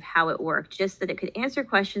explanation of how it worked, just that it could answer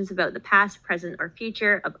questions about the past, present, or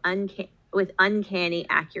future with uncanny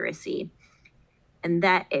accuracy, and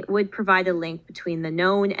that it would provide a link between the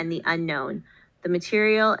known and the unknown, the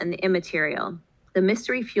material and the immaterial. The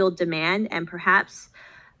mystery fueled demand and perhaps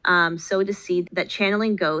sowed a seed that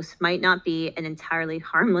channeling ghosts might not be an entirely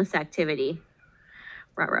harmless activity.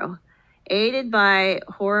 Ruh-roh. Aided by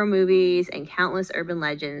horror movies and countless urban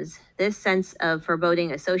legends, this sense of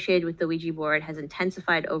foreboding associated with the Ouija board has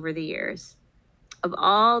intensified over the years. Of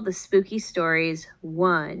all the spooky stories,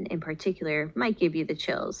 one in particular might give you the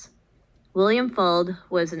chills. William Fuld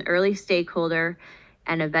was an early stakeholder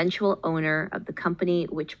and eventual owner of the company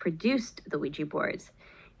which produced the Ouija boards.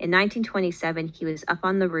 In 1927, he was up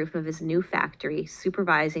on the roof of his new factory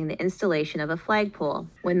supervising the installation of a flagpole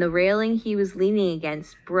when the railing he was leaning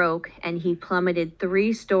against broke and he plummeted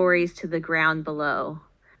 3 stories to the ground below.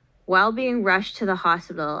 While being rushed to the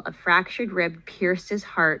hospital, a fractured rib pierced his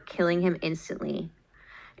heart, killing him instantly.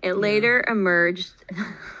 It later emerged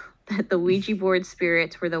that the Ouija board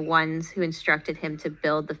spirits were the ones who instructed him to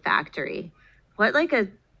build the factory. What like a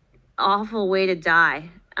awful way to die.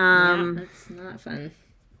 Yeah, that's not fun.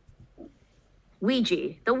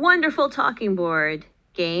 Ouija, the wonderful talking board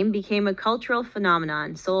game, became a cultural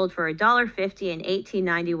phenomenon, sold for $1.50 in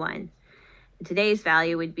 1891. Today's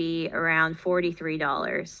value would be around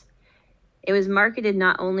 $43. It was marketed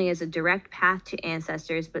not only as a direct path to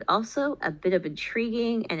ancestors, but also a bit of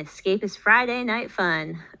intriguing and escapist Friday night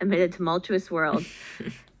fun amid a tumultuous world.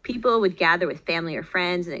 People would gather with family or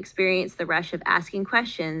friends and experience the rush of asking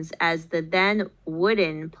questions as the then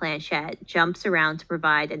wooden planchette jumps around to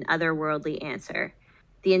provide an otherworldly answer.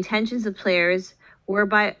 The intentions of players were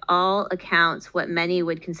by all accounts what many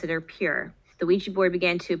would consider pure. The Ouija board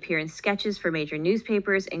began to appear in sketches for major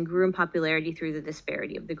newspapers and grew in popularity through the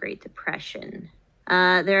disparity of the Great Depression.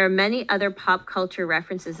 There are many other pop culture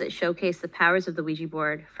references that showcase the powers of the Ouija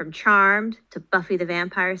board, from Charmed to Buffy the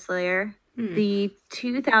Vampire Slayer. The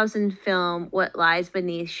 2000 film What Lies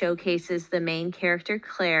Beneath showcases the main character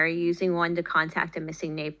Claire using one to contact a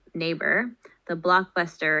missing neighbor. The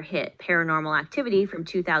blockbuster hit Paranormal Activity from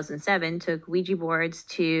 2007 took Ouija boards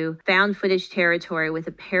to found footage territory with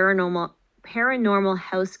a paranormal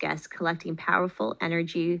house guest collecting powerful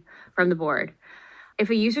energy from the board. If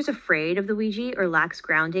a user's afraid of the Ouija or lacks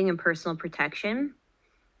grounding and personal protection,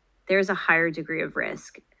 there's a higher degree of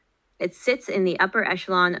risk. It sits in the upper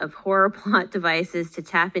echelon of horror plot devices to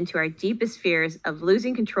tap into our deepest fears of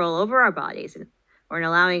losing control over our bodies or in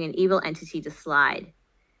allowing an evil entity to slide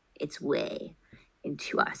its way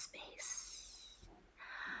into our space.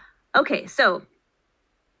 Okay, so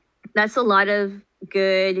that's a lot of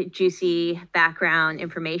good, juicy background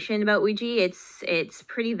information about Ouija. It's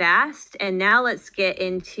pretty vast. And now let's get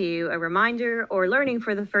into a reminder or learning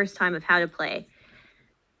for the first time of how to play.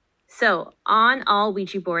 So on all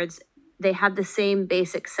Ouija boards, they have the same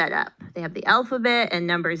basic setup. They have the alphabet and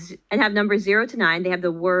numbers, and have numbers 0 to 9. They have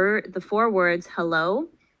the 4 words hello,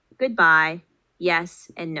 goodbye,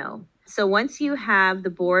 yes, and no. So once you have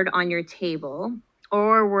the board on your table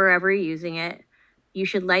or wherever you're using it, you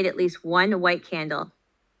should light at least one white candle.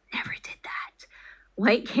 Never did that.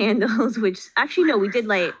 White candles, which actually no, we did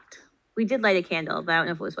light a candle, but I don't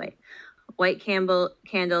know if it was white. White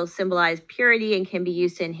candles symbolize purity and can be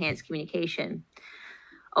used to enhance communication.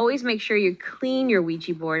 Always make sure you clean your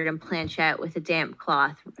Ouija board and planchette with a damp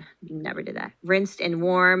cloth. Never did that. Rinsed in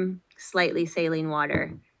warm, slightly saline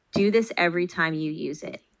water. Do this every time you use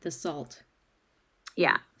it. The salt.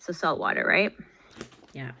 Yeah, so salt water, right?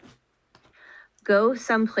 Yeah. Go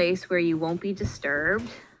someplace where you won't be disturbed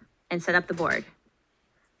and set up the board.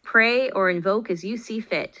 Pray or invoke as you see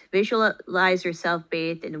fit. Visualize yourself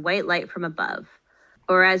bathed in white light from above.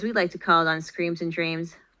 Or as we like to call it on Screams and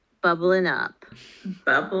Dreams, bubbling up.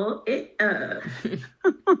 Bubble it up.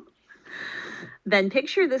 Then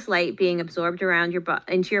picture this light being absorbed around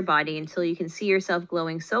into your body until you can see yourself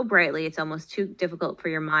glowing so brightly it's almost too difficult for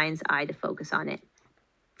your mind's eye to focus on it.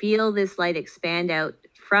 Feel this light expand out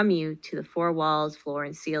from you to the 4 walls, floor,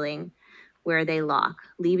 and ceiling where they lock,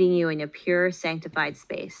 leaving you in a pure, sanctified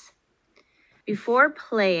space. Before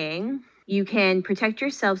playing, you can protect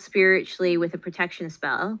yourself spiritually with a protection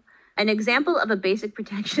spell. An example of a basic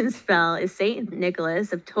protection spell is Saint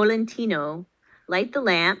Nicholas of Tolentino. Light the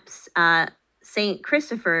lamps. Saint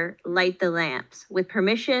Christopher, light the lamps. With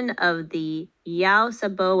permission of the Yao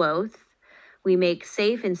Sabaoth, we make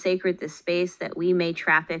safe and sacred this space that we may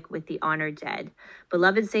traffic with the honored dead.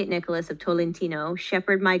 Beloved Saint Nicholas of Tolentino,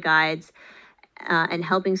 shepherd my guides and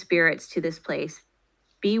helping spirits to this place.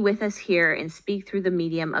 Be with us here and speak through the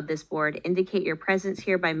medium of this board. Indicate your presence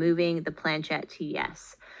here by moving the planchette to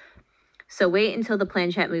yes. So wait until the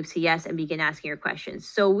planchette moves to yes and begin asking your questions.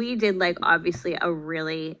 So we did like obviously a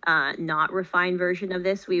really not refined version of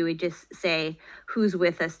this. We would just say, who's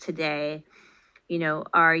with us today? You know,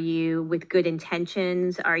 are you with good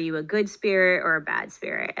intentions? Are you a good spirit or a bad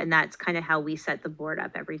spirit? And that's kind of how we set the board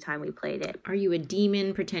up every time we played it. Are you a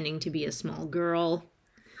demon pretending to be a small girl?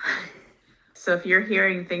 So if you're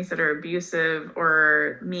hearing things that are abusive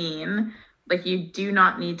or mean, like you do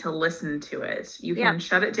not need to listen to it. You can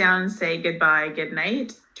shut it down, say goodbye, good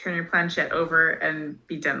night, turn your planchette over and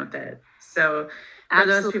be done with it. So for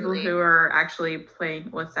those people who are actually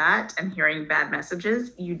playing with that and hearing bad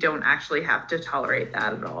messages, you don't actually have to tolerate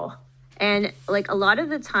that at all. And like a lot of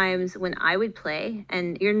the times when I would play,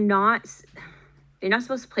 and you're not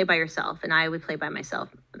supposed to play by yourself, and I would play by myself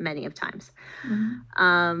many of times.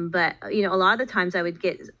 But you know, a lot of the times I would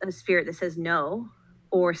get a spirit that says no,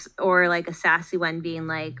 or like a sassy one being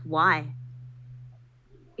like, why?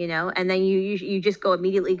 You know, and then you just go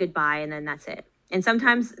immediately goodbye, and then that's it. And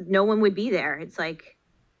sometimes no one would be there. It's like,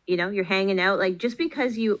 you know, you're hanging out. Like, just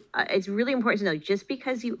because it's really important to know, just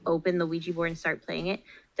because you open the Ouija board and start playing it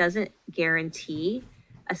doesn't guarantee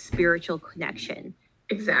a spiritual connection.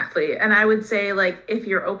 Exactly. And I would say, like, if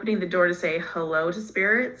you're opening the door to say hello to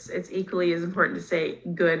spirits, it's equally as important to say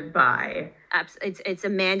goodbye. It's a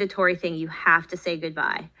mandatory thing. You have to say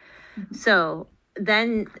goodbye. Mm-hmm. So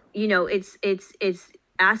then, you know, it's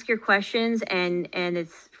ask your questions, and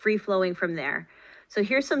it's free flowing from there. So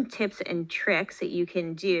here's some tips and tricks that you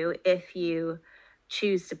can do if you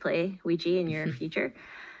choose to play Ouija in your future.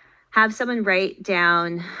 Have someone write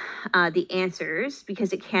down the answers,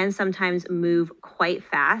 because it can sometimes move quite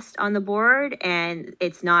fast on the board, and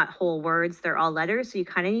it's not whole words, they're all letters. So you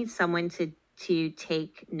kind of need someone to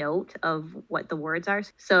take note of what the words are.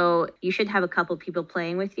 So you should have a couple people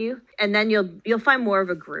playing with you, and then you'll find more of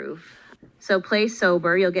a groove. So play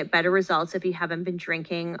sober. You'll get better results if you haven't been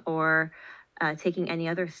drinking or taking any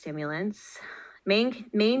other stimulants.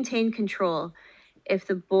 Maintain control. If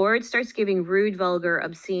the board starts giving rude, vulgar,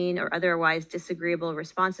 obscene, or otherwise disagreeable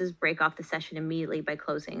responses, break off the session immediately by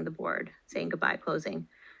closing the board, saying goodbye, closing.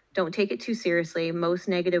 Don't take it too seriously. Most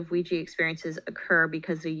negative Ouija experiences occur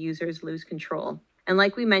because the users lose control. And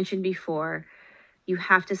like we mentioned before, you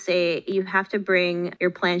have to bring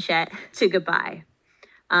your planchette to goodbye,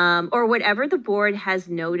 or whatever the board has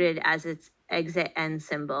noted as its exit end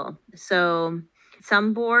symbol. So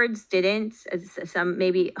some boards didn't. Some,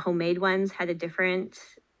 maybe homemade ones, had a different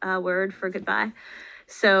word for goodbye.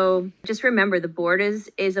 So just remember, the board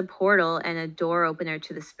is a portal and a door opener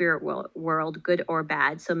to the spirit world, good or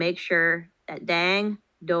bad. So make sure that dang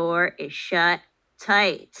door is shut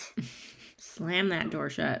tight. Slam that door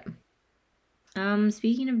shut.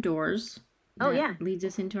 Speaking of doors, leads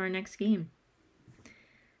us into our next game.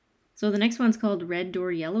 So the next one's called Red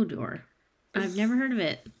Door, Yellow Door. I've never heard of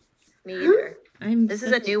it. Me either. This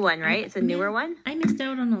is a new one, right? It's a newer one? I missed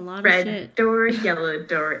out on a lot of shit. Red door, yellow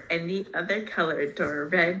door, any other color door.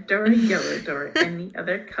 Red door, yellow door, any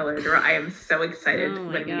other color door. I am so excited when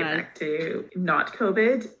we get back to not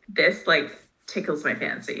COVID. This, like, tickles my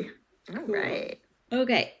fancy. All right.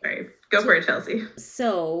 Okay. Sorry. Go for it, Chelsea.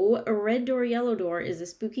 So, Red Door, Yellow Door is a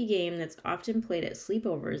spooky game that's often played at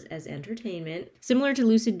sleepovers as entertainment. Similar to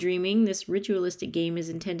lucid dreaming, this ritualistic game is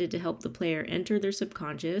intended to help the player enter their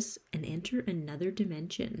subconscious and enter another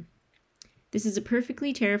dimension. This is a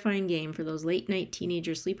perfectly terrifying game for those late-night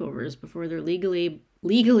teenager sleepovers before they're legally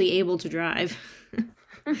able to drive.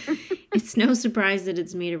 It's no surprise that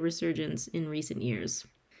it's made a resurgence in recent years.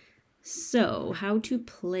 So, how to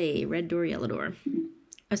play Red Door, Yellow Door.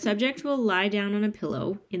 A subject will lie down on a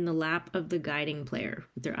pillow in the lap of the guiding player,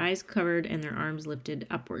 with their eyes covered and their arms lifted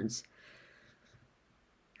upwards.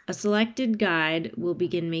 A selected guide will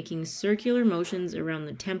begin making circular motions around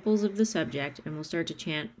the temples of the subject and will start to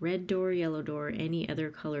chant, "Red door, yellow door, any other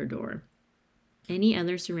color door." Any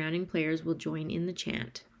other surrounding players will join in the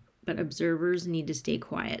chant, but observers need to stay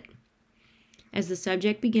quiet. As the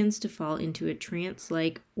subject begins to fall into a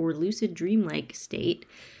trance-like or lucid dream-like state,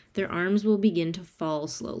 their arms will begin to fall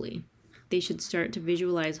slowly. They should start to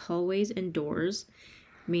visualize hallways and doors,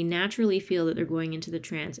 may naturally feel that they're going into the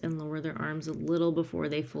trance, and lower their arms a little before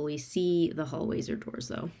they fully see the hallways or doors,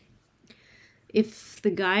 though. If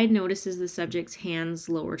the guide notices the subject's hands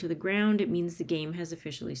lower to the ground, it means the game has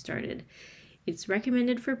officially started. It's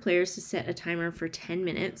recommended for players to set a timer for 10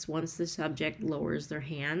 minutes once the subject lowers their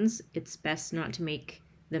hands. It's best not to make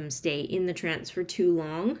them stay in the trance for too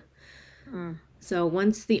long. So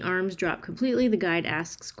once the arms drop completely, the guide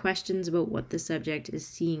asks questions about what the subject is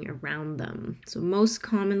seeing around them. So most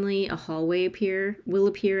commonly, a hallway will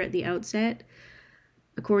appear at the outset.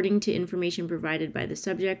 According to information provided by the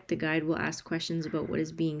subject, the guide will ask questions about what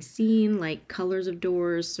is being seen, like colors of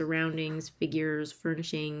doors, surroundings, figures,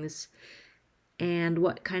 furnishings, and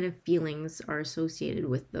what kind of feelings are associated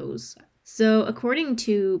with those. So according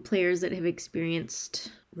to players that have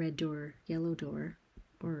experienced Red Door, Yellow Door,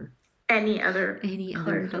 or any other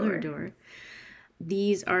color door,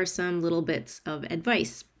 these are some little bits of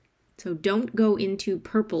advice. So don't go into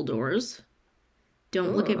purple doors.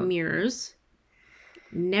 Don't look at mirrors.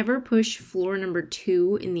 Never push floor number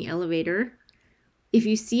 2 in the elevator. If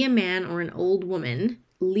you see a man or an old woman,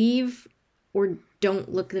 leave or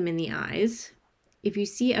don't look them in the eyes. If you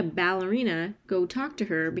see a ballerina, go talk to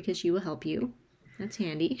her because she will help you. That's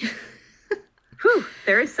handy. Whew,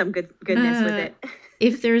 there is some goodness with it.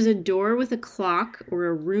 If there's a door with a clock or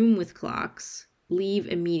a room with clocks, leave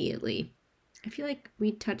immediately. I feel like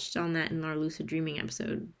we touched on that in our lucid dreaming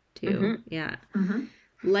episode too. Mhm. Yeah. Mhm.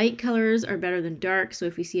 Light colors are better than dark, so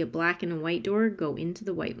if you see a black and a white door, go into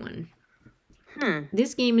the white one.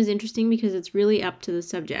 This game is interesting because it's really up to the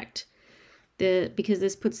subject. Because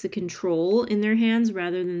this puts the control in their hands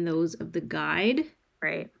rather than those of the guide.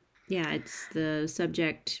 Right. Yeah, it's the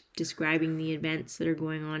subject describing the events that are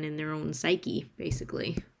going on in their own psyche,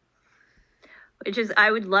 basically. Which is,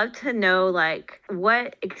 I would love to know, like,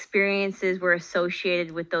 what experiences were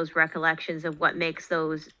associated with those recollections of what makes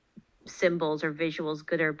those symbols or visuals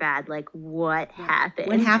good or bad. Like, what happened?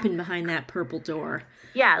 What happened behind that purple door?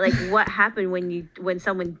 Yeah, like what happened when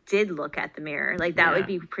someone did look at the mirror? Like that would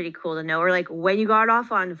be pretty cool to know. Or like when you got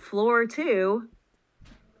off on floor 2.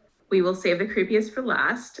 We will save the creepiest for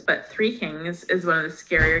last, but Three Kings is one of the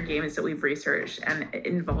scarier games that we've researched, and it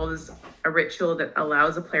involves a ritual that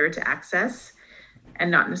allows a player to access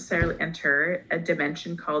and not necessarily enter a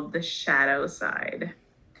dimension called the shadow side.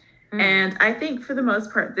 And I think for the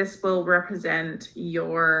most part, this will represent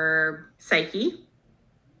your psyche.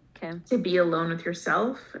 Okay. To be alone with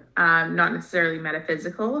yourself, not necessarily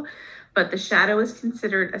metaphysical, but the shadow is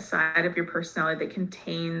considered a side of your personality that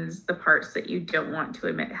contains the parts that you don't want to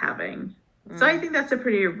admit having. So I think that's a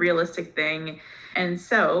pretty realistic thing. And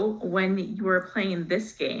so when you are playing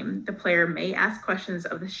this game, the player may ask questions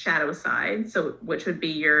of the shadow side, so which would be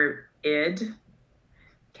your id,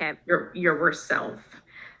 Okay. your worst self,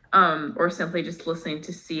 or simply just listening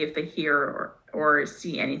to see if they hear or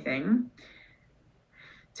see anything.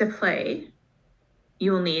 To play,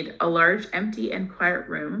 you will need a large, empty, and quiet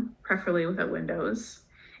room, preferably without windows.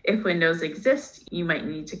 If windows exist, you might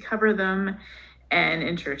need to cover them and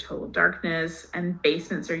ensure total darkness, and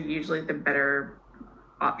basements are usually the better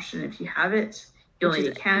option if you have it. You'll need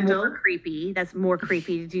a candle. More creepy. That's more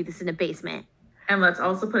creepy to do this in a basement. And let's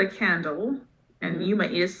also put a candle, and you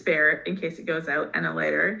might need a spare in case it goes out, and a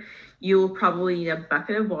lighter. You will probably need a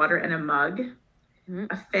bucket of water and a mug,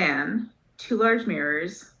 a fan, 2 large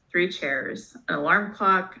mirrors, 3 chairs, an alarm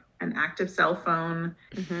clock, an active cell phone,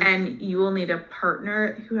 and you will need a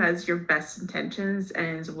partner who has your best intentions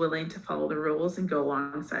and is willing to follow the rules and go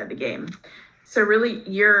alongside the game. So really,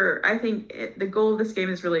 I think the goal of this game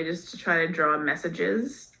is really just to try to draw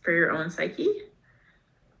messages for your own psyche,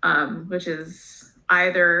 which is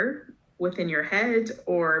either within your head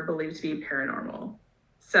or believed to be paranormal.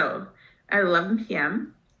 So at 11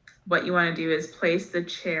 p.m., what you want to do is place the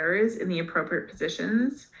chairs in the appropriate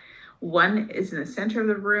positions. One is in the center of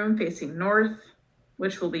the room facing north,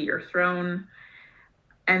 which will be your throne,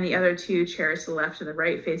 and the other 2 chairs to the left and the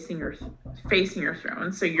right facing your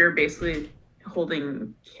throne. So you're basically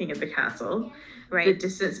holding king of the castle. Right. The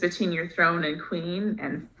distance between your throne and queen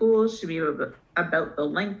and fool should be about the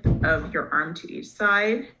length of your arm to each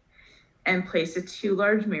side, and place the 2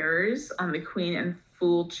 large mirrors on the queen and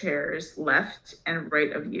fool chairs left and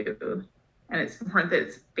right of you, and it's important that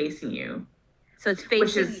it's facing you. So it's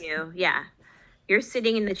facing you. Yeah, you're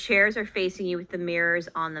sitting and the chairs are facing you with the mirrors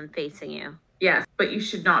on them facing you. Yes, but you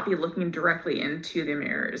should not be looking directly into the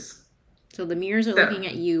mirrors. So the mirrors are looking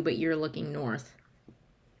at you, but you're looking north.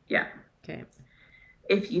 Yeah. Okay.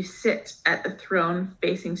 If you sit at the throne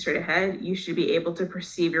facing straight ahead, you should be able to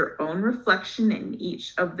perceive your own reflection in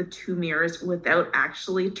each of the 2 mirrors without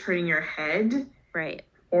actually turning your head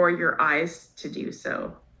or your eyes to do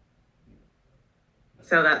so.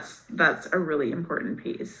 So that's a really important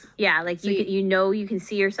piece. Yeah, like so you can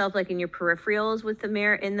see yourself like in your peripherals with the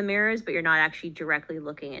mirrors, but you're not actually directly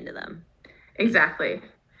looking into them. Exactly.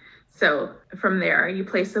 So from there, you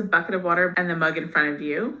place the bucket of water and the mug in front of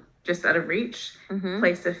you, just out of reach.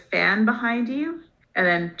 Place a fan behind you, and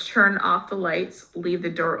then turn off the lights, leave the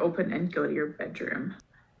door open, and go to your bedroom.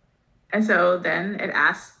 And so then it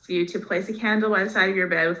asks you to place a candle by the side of your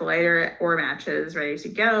bed with a lighter or matches ready to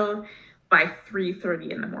go by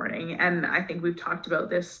 3:30 in the morning. And I think we've talked about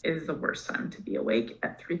this is the worst time to be awake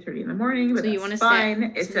at 3:30 in the morning, but so that's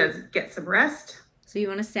fine. It says get some rest. So you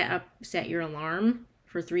want to set your alarm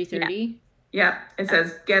for 3:30? Yeah. It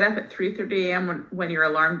says get up at 3:30 a.m. when your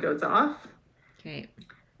alarm goes off. Okay.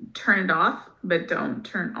 Turn it off, but don't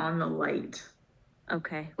turn on the light.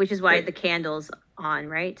 Okay. Which is why the candle's on,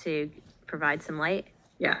 right? To provide some light?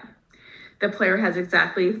 Yeah. The player has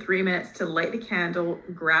exactly 3 minutes to light the candle,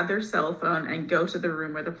 grab their cell phone, and go to the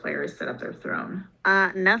room where the player has set up their throne.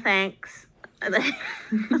 No thanks.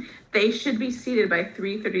 They should be seated by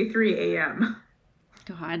 3:33 a.m.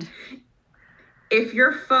 God. if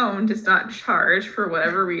your phone does not charge for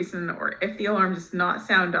whatever reason, or if the alarm does not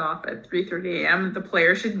sound off at 3:30 a.m., the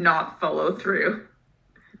player should not follow through.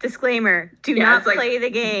 Disclaimer, do not play the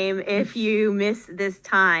game if you miss this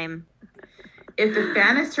time. If the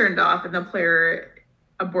fan is turned off and the player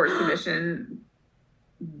aborts the mission,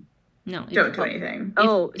 don't do anything.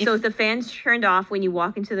 So if the fan's turned off when you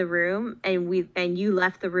walk into the room and you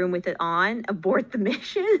left the room with it on, abort the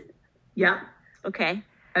mission? Yeah. Okay.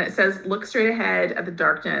 And it says, look straight ahead at the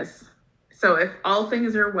darkness. So if all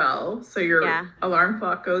things are well, so your alarm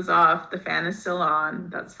clock goes off, the fan is still on,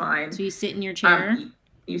 that's fine. So you sit in your chair?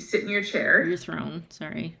 You sit in your chair. Or your throne,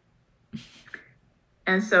 sorry.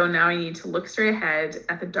 And so now you need to look straight ahead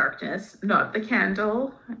at the darkness, not the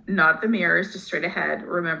candle, not the mirrors, just straight ahead.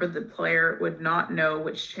 Remember, the player would not know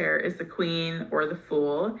which chair is the queen or the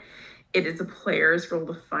fool. It is a player's role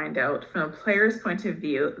to find out. From a player's point of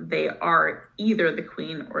view, they are either the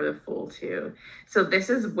queen or the fool too. So this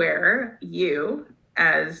is where you,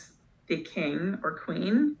 as the king or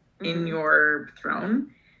queen in your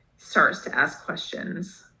throne, starts to ask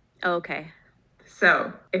questions. Okay.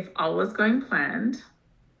 So if all was going planned,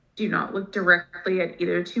 do not look directly at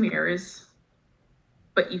either two mirrors,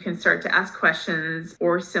 but you can start to ask questions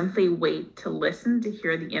or simply wait to listen to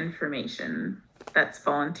hear the information that's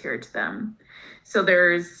volunteered to them. So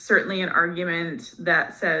there's certainly an argument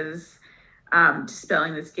that says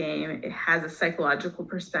dispelling this game, it has a psychological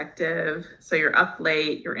perspective. So you're up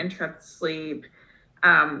late, you're interrupted sleep,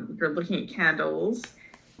 you're looking at candles,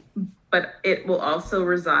 but it will also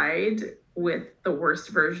reside with the worst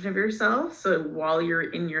version of yourself. So while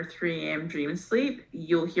you're in your 3 a.m. dream sleep,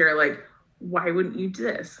 you'll hear like, why wouldn't you do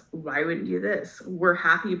this? Why wouldn't you do this? We're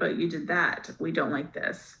happy about you did that. We don't like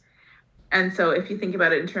this. And so if you think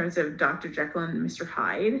about it in terms of Dr. Jekyll and Mr.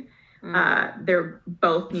 Hyde, they're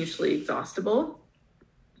both mutually exhaustible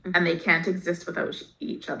and they can't exist without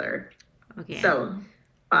each other. Okay. So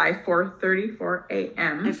by 4:34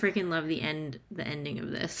 a.m. I freaking love the ending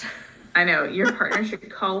of this. I know, your partner should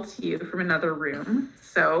call to you from another room.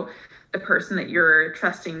 So the person that you're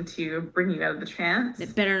trusting to bring you out of the trance,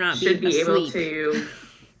 it better not should be able asleep. to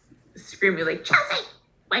scream you like, Chelsea,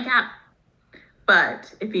 wake up.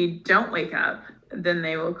 But if you don't wake up, then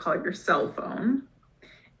they will call your cell phone.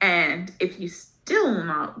 And if you still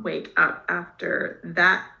not wake up after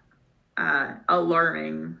that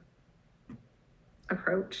alarming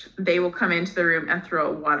approach, they will come into the room and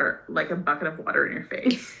throw a bucket of water in your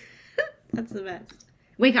face. That's the best.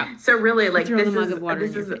 Wake up. So really, like,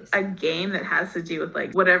 this is a game that has to do with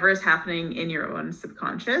like whatever is happening in your own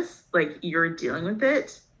subconscious. Like, you're dealing with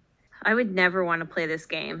it. I would never want to play this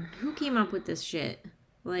game. Who came up with this shit?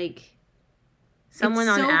 Like, someone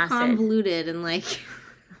on acid. It's so convoluted and like,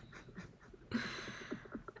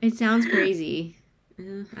 it sounds crazy. I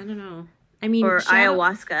don't know. I mean, or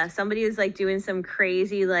ayahuasca. Somebody is like doing some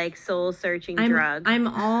crazy like soul searching drug. I'm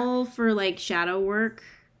all for like shadow work.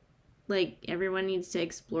 Like, everyone needs to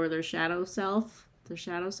explore their shadow self, their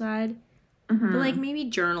shadow side. But like, maybe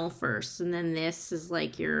journal first, and then this is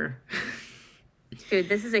like your. Dude,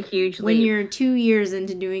 this is a huge leap. When you're 2 years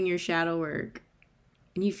into doing your shadow work,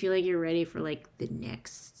 and you feel like you're ready for like the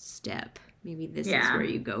next step, maybe this is where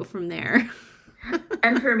you go from there.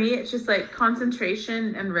 And for me, it's just like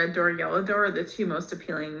concentration and Red Door, Yellow Door are the two most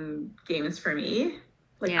appealing games for me.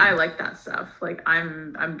 Like, I like that stuff. Like,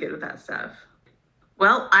 I'm good with that stuff.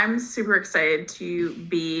 Well, I'm super excited to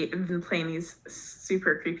be playing these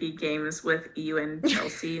super creepy games with you and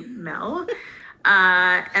Chelsea Mel.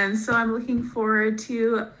 And so I'm looking forward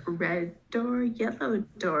to Red Door, Yellow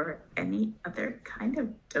Door, any other kind of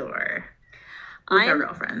door with our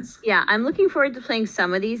girlfriends. Yeah, I'm looking forward to playing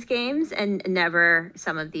some of these games and never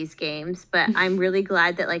some of these games. But I'm really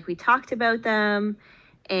glad that like we talked about them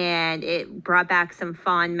and it brought back some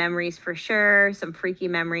fond memories for sure, some freaky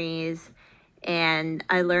memories. And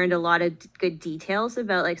I learned a lot of good details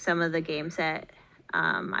about like some of the games that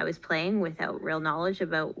I was playing without real knowledge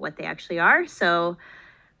about what they actually are. So,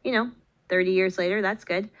 30 years later, that's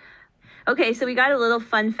good. Okay, so we got a little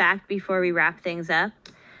fun fact before we wrap things up.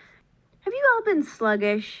 Have you all been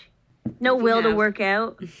sluggish? No will to work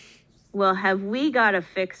out? Well, have we got a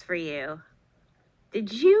fix for you?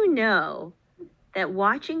 Did you know that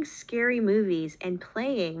watching scary movies and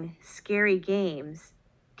playing scary games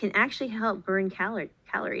can actually help burn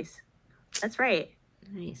calories? That's right.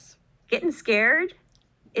 Nice. Getting scared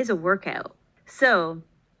is a workout. So,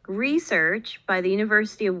 research by the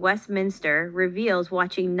University of Westminster reveals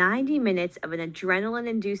watching 90 minutes of an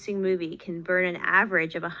adrenaline-inducing movie can burn an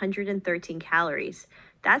average of 113 calories.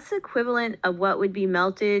 That's the equivalent of what would be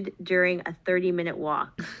melted during a 30-minute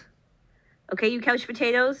walk. Okay, you couch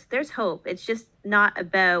potatoes, there's hope. It's just not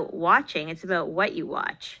about watching, it's about what you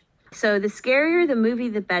watch. So the scarier the movie,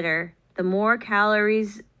 the better. The more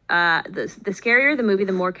calories, the scarier the movie,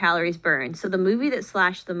 the more calories burned. So the movie that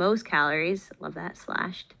slashed the most calories, love that,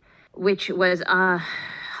 slashed, which was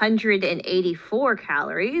 184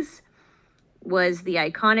 calories, was the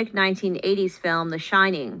iconic 1980s film The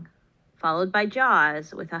Shining, followed by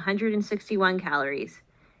Jaws with 161 calories,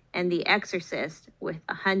 and The Exorcist with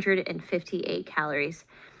 158 calories.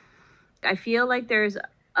 I feel like there's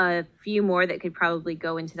a few more that could probably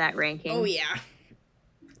go into that ranking. Oh, yeah.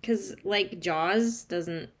 Because, like, Jaws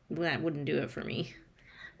wouldn't do it for me.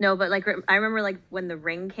 No, but, like, I remember, like, when The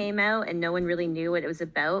Ring came out and no one really knew what it was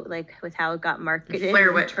about, like, with how it got marketed.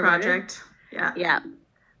 Blair Witch Project. Yeah. Yeah.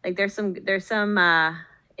 Like, there's some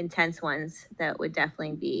intense ones that would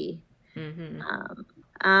definitely be. Mm-hmm.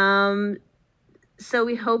 So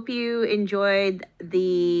we hope you enjoyed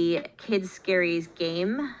the Kids Scaries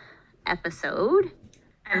game episode.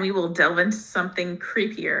 And we will delve into something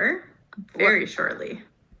creepier very shortly.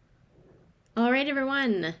 All right,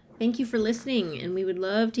 everyone. Thank you for listening, and we would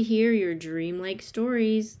love to hear your dreamlike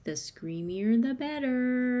stories. The screamier, the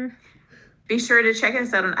better. Be sure to check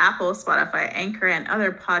us out on Apple, Spotify, Anchor, and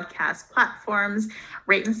other podcast platforms.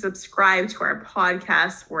 Rate and subscribe to our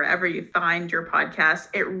podcast wherever you find your podcast.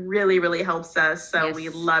 It really, really helps us. So Yes. we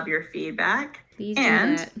love your feedback. Please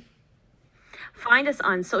And do that. Find us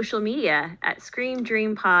on social media at Scream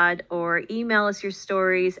Dream Pod, or email us your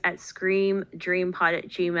stories at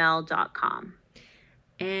screamdreampod@gmail.com.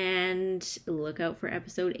 And look out for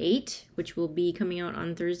episode 8, which will be coming out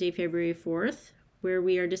on Thursday, February 4th, where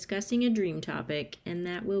we are discussing a dream topic, and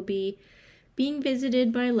that will be being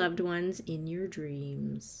visited by loved ones in your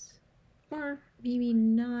dreams. Or maybe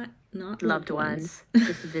not Loved ones.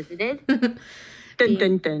 Just visited. Dun,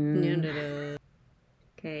 dun, dun. No, no, no.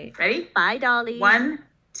 Okay. ready? Bye, dollies. 1,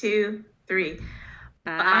 2, 3.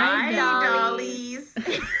 Bye, dollies.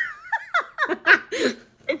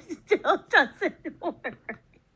 It still doesn't work.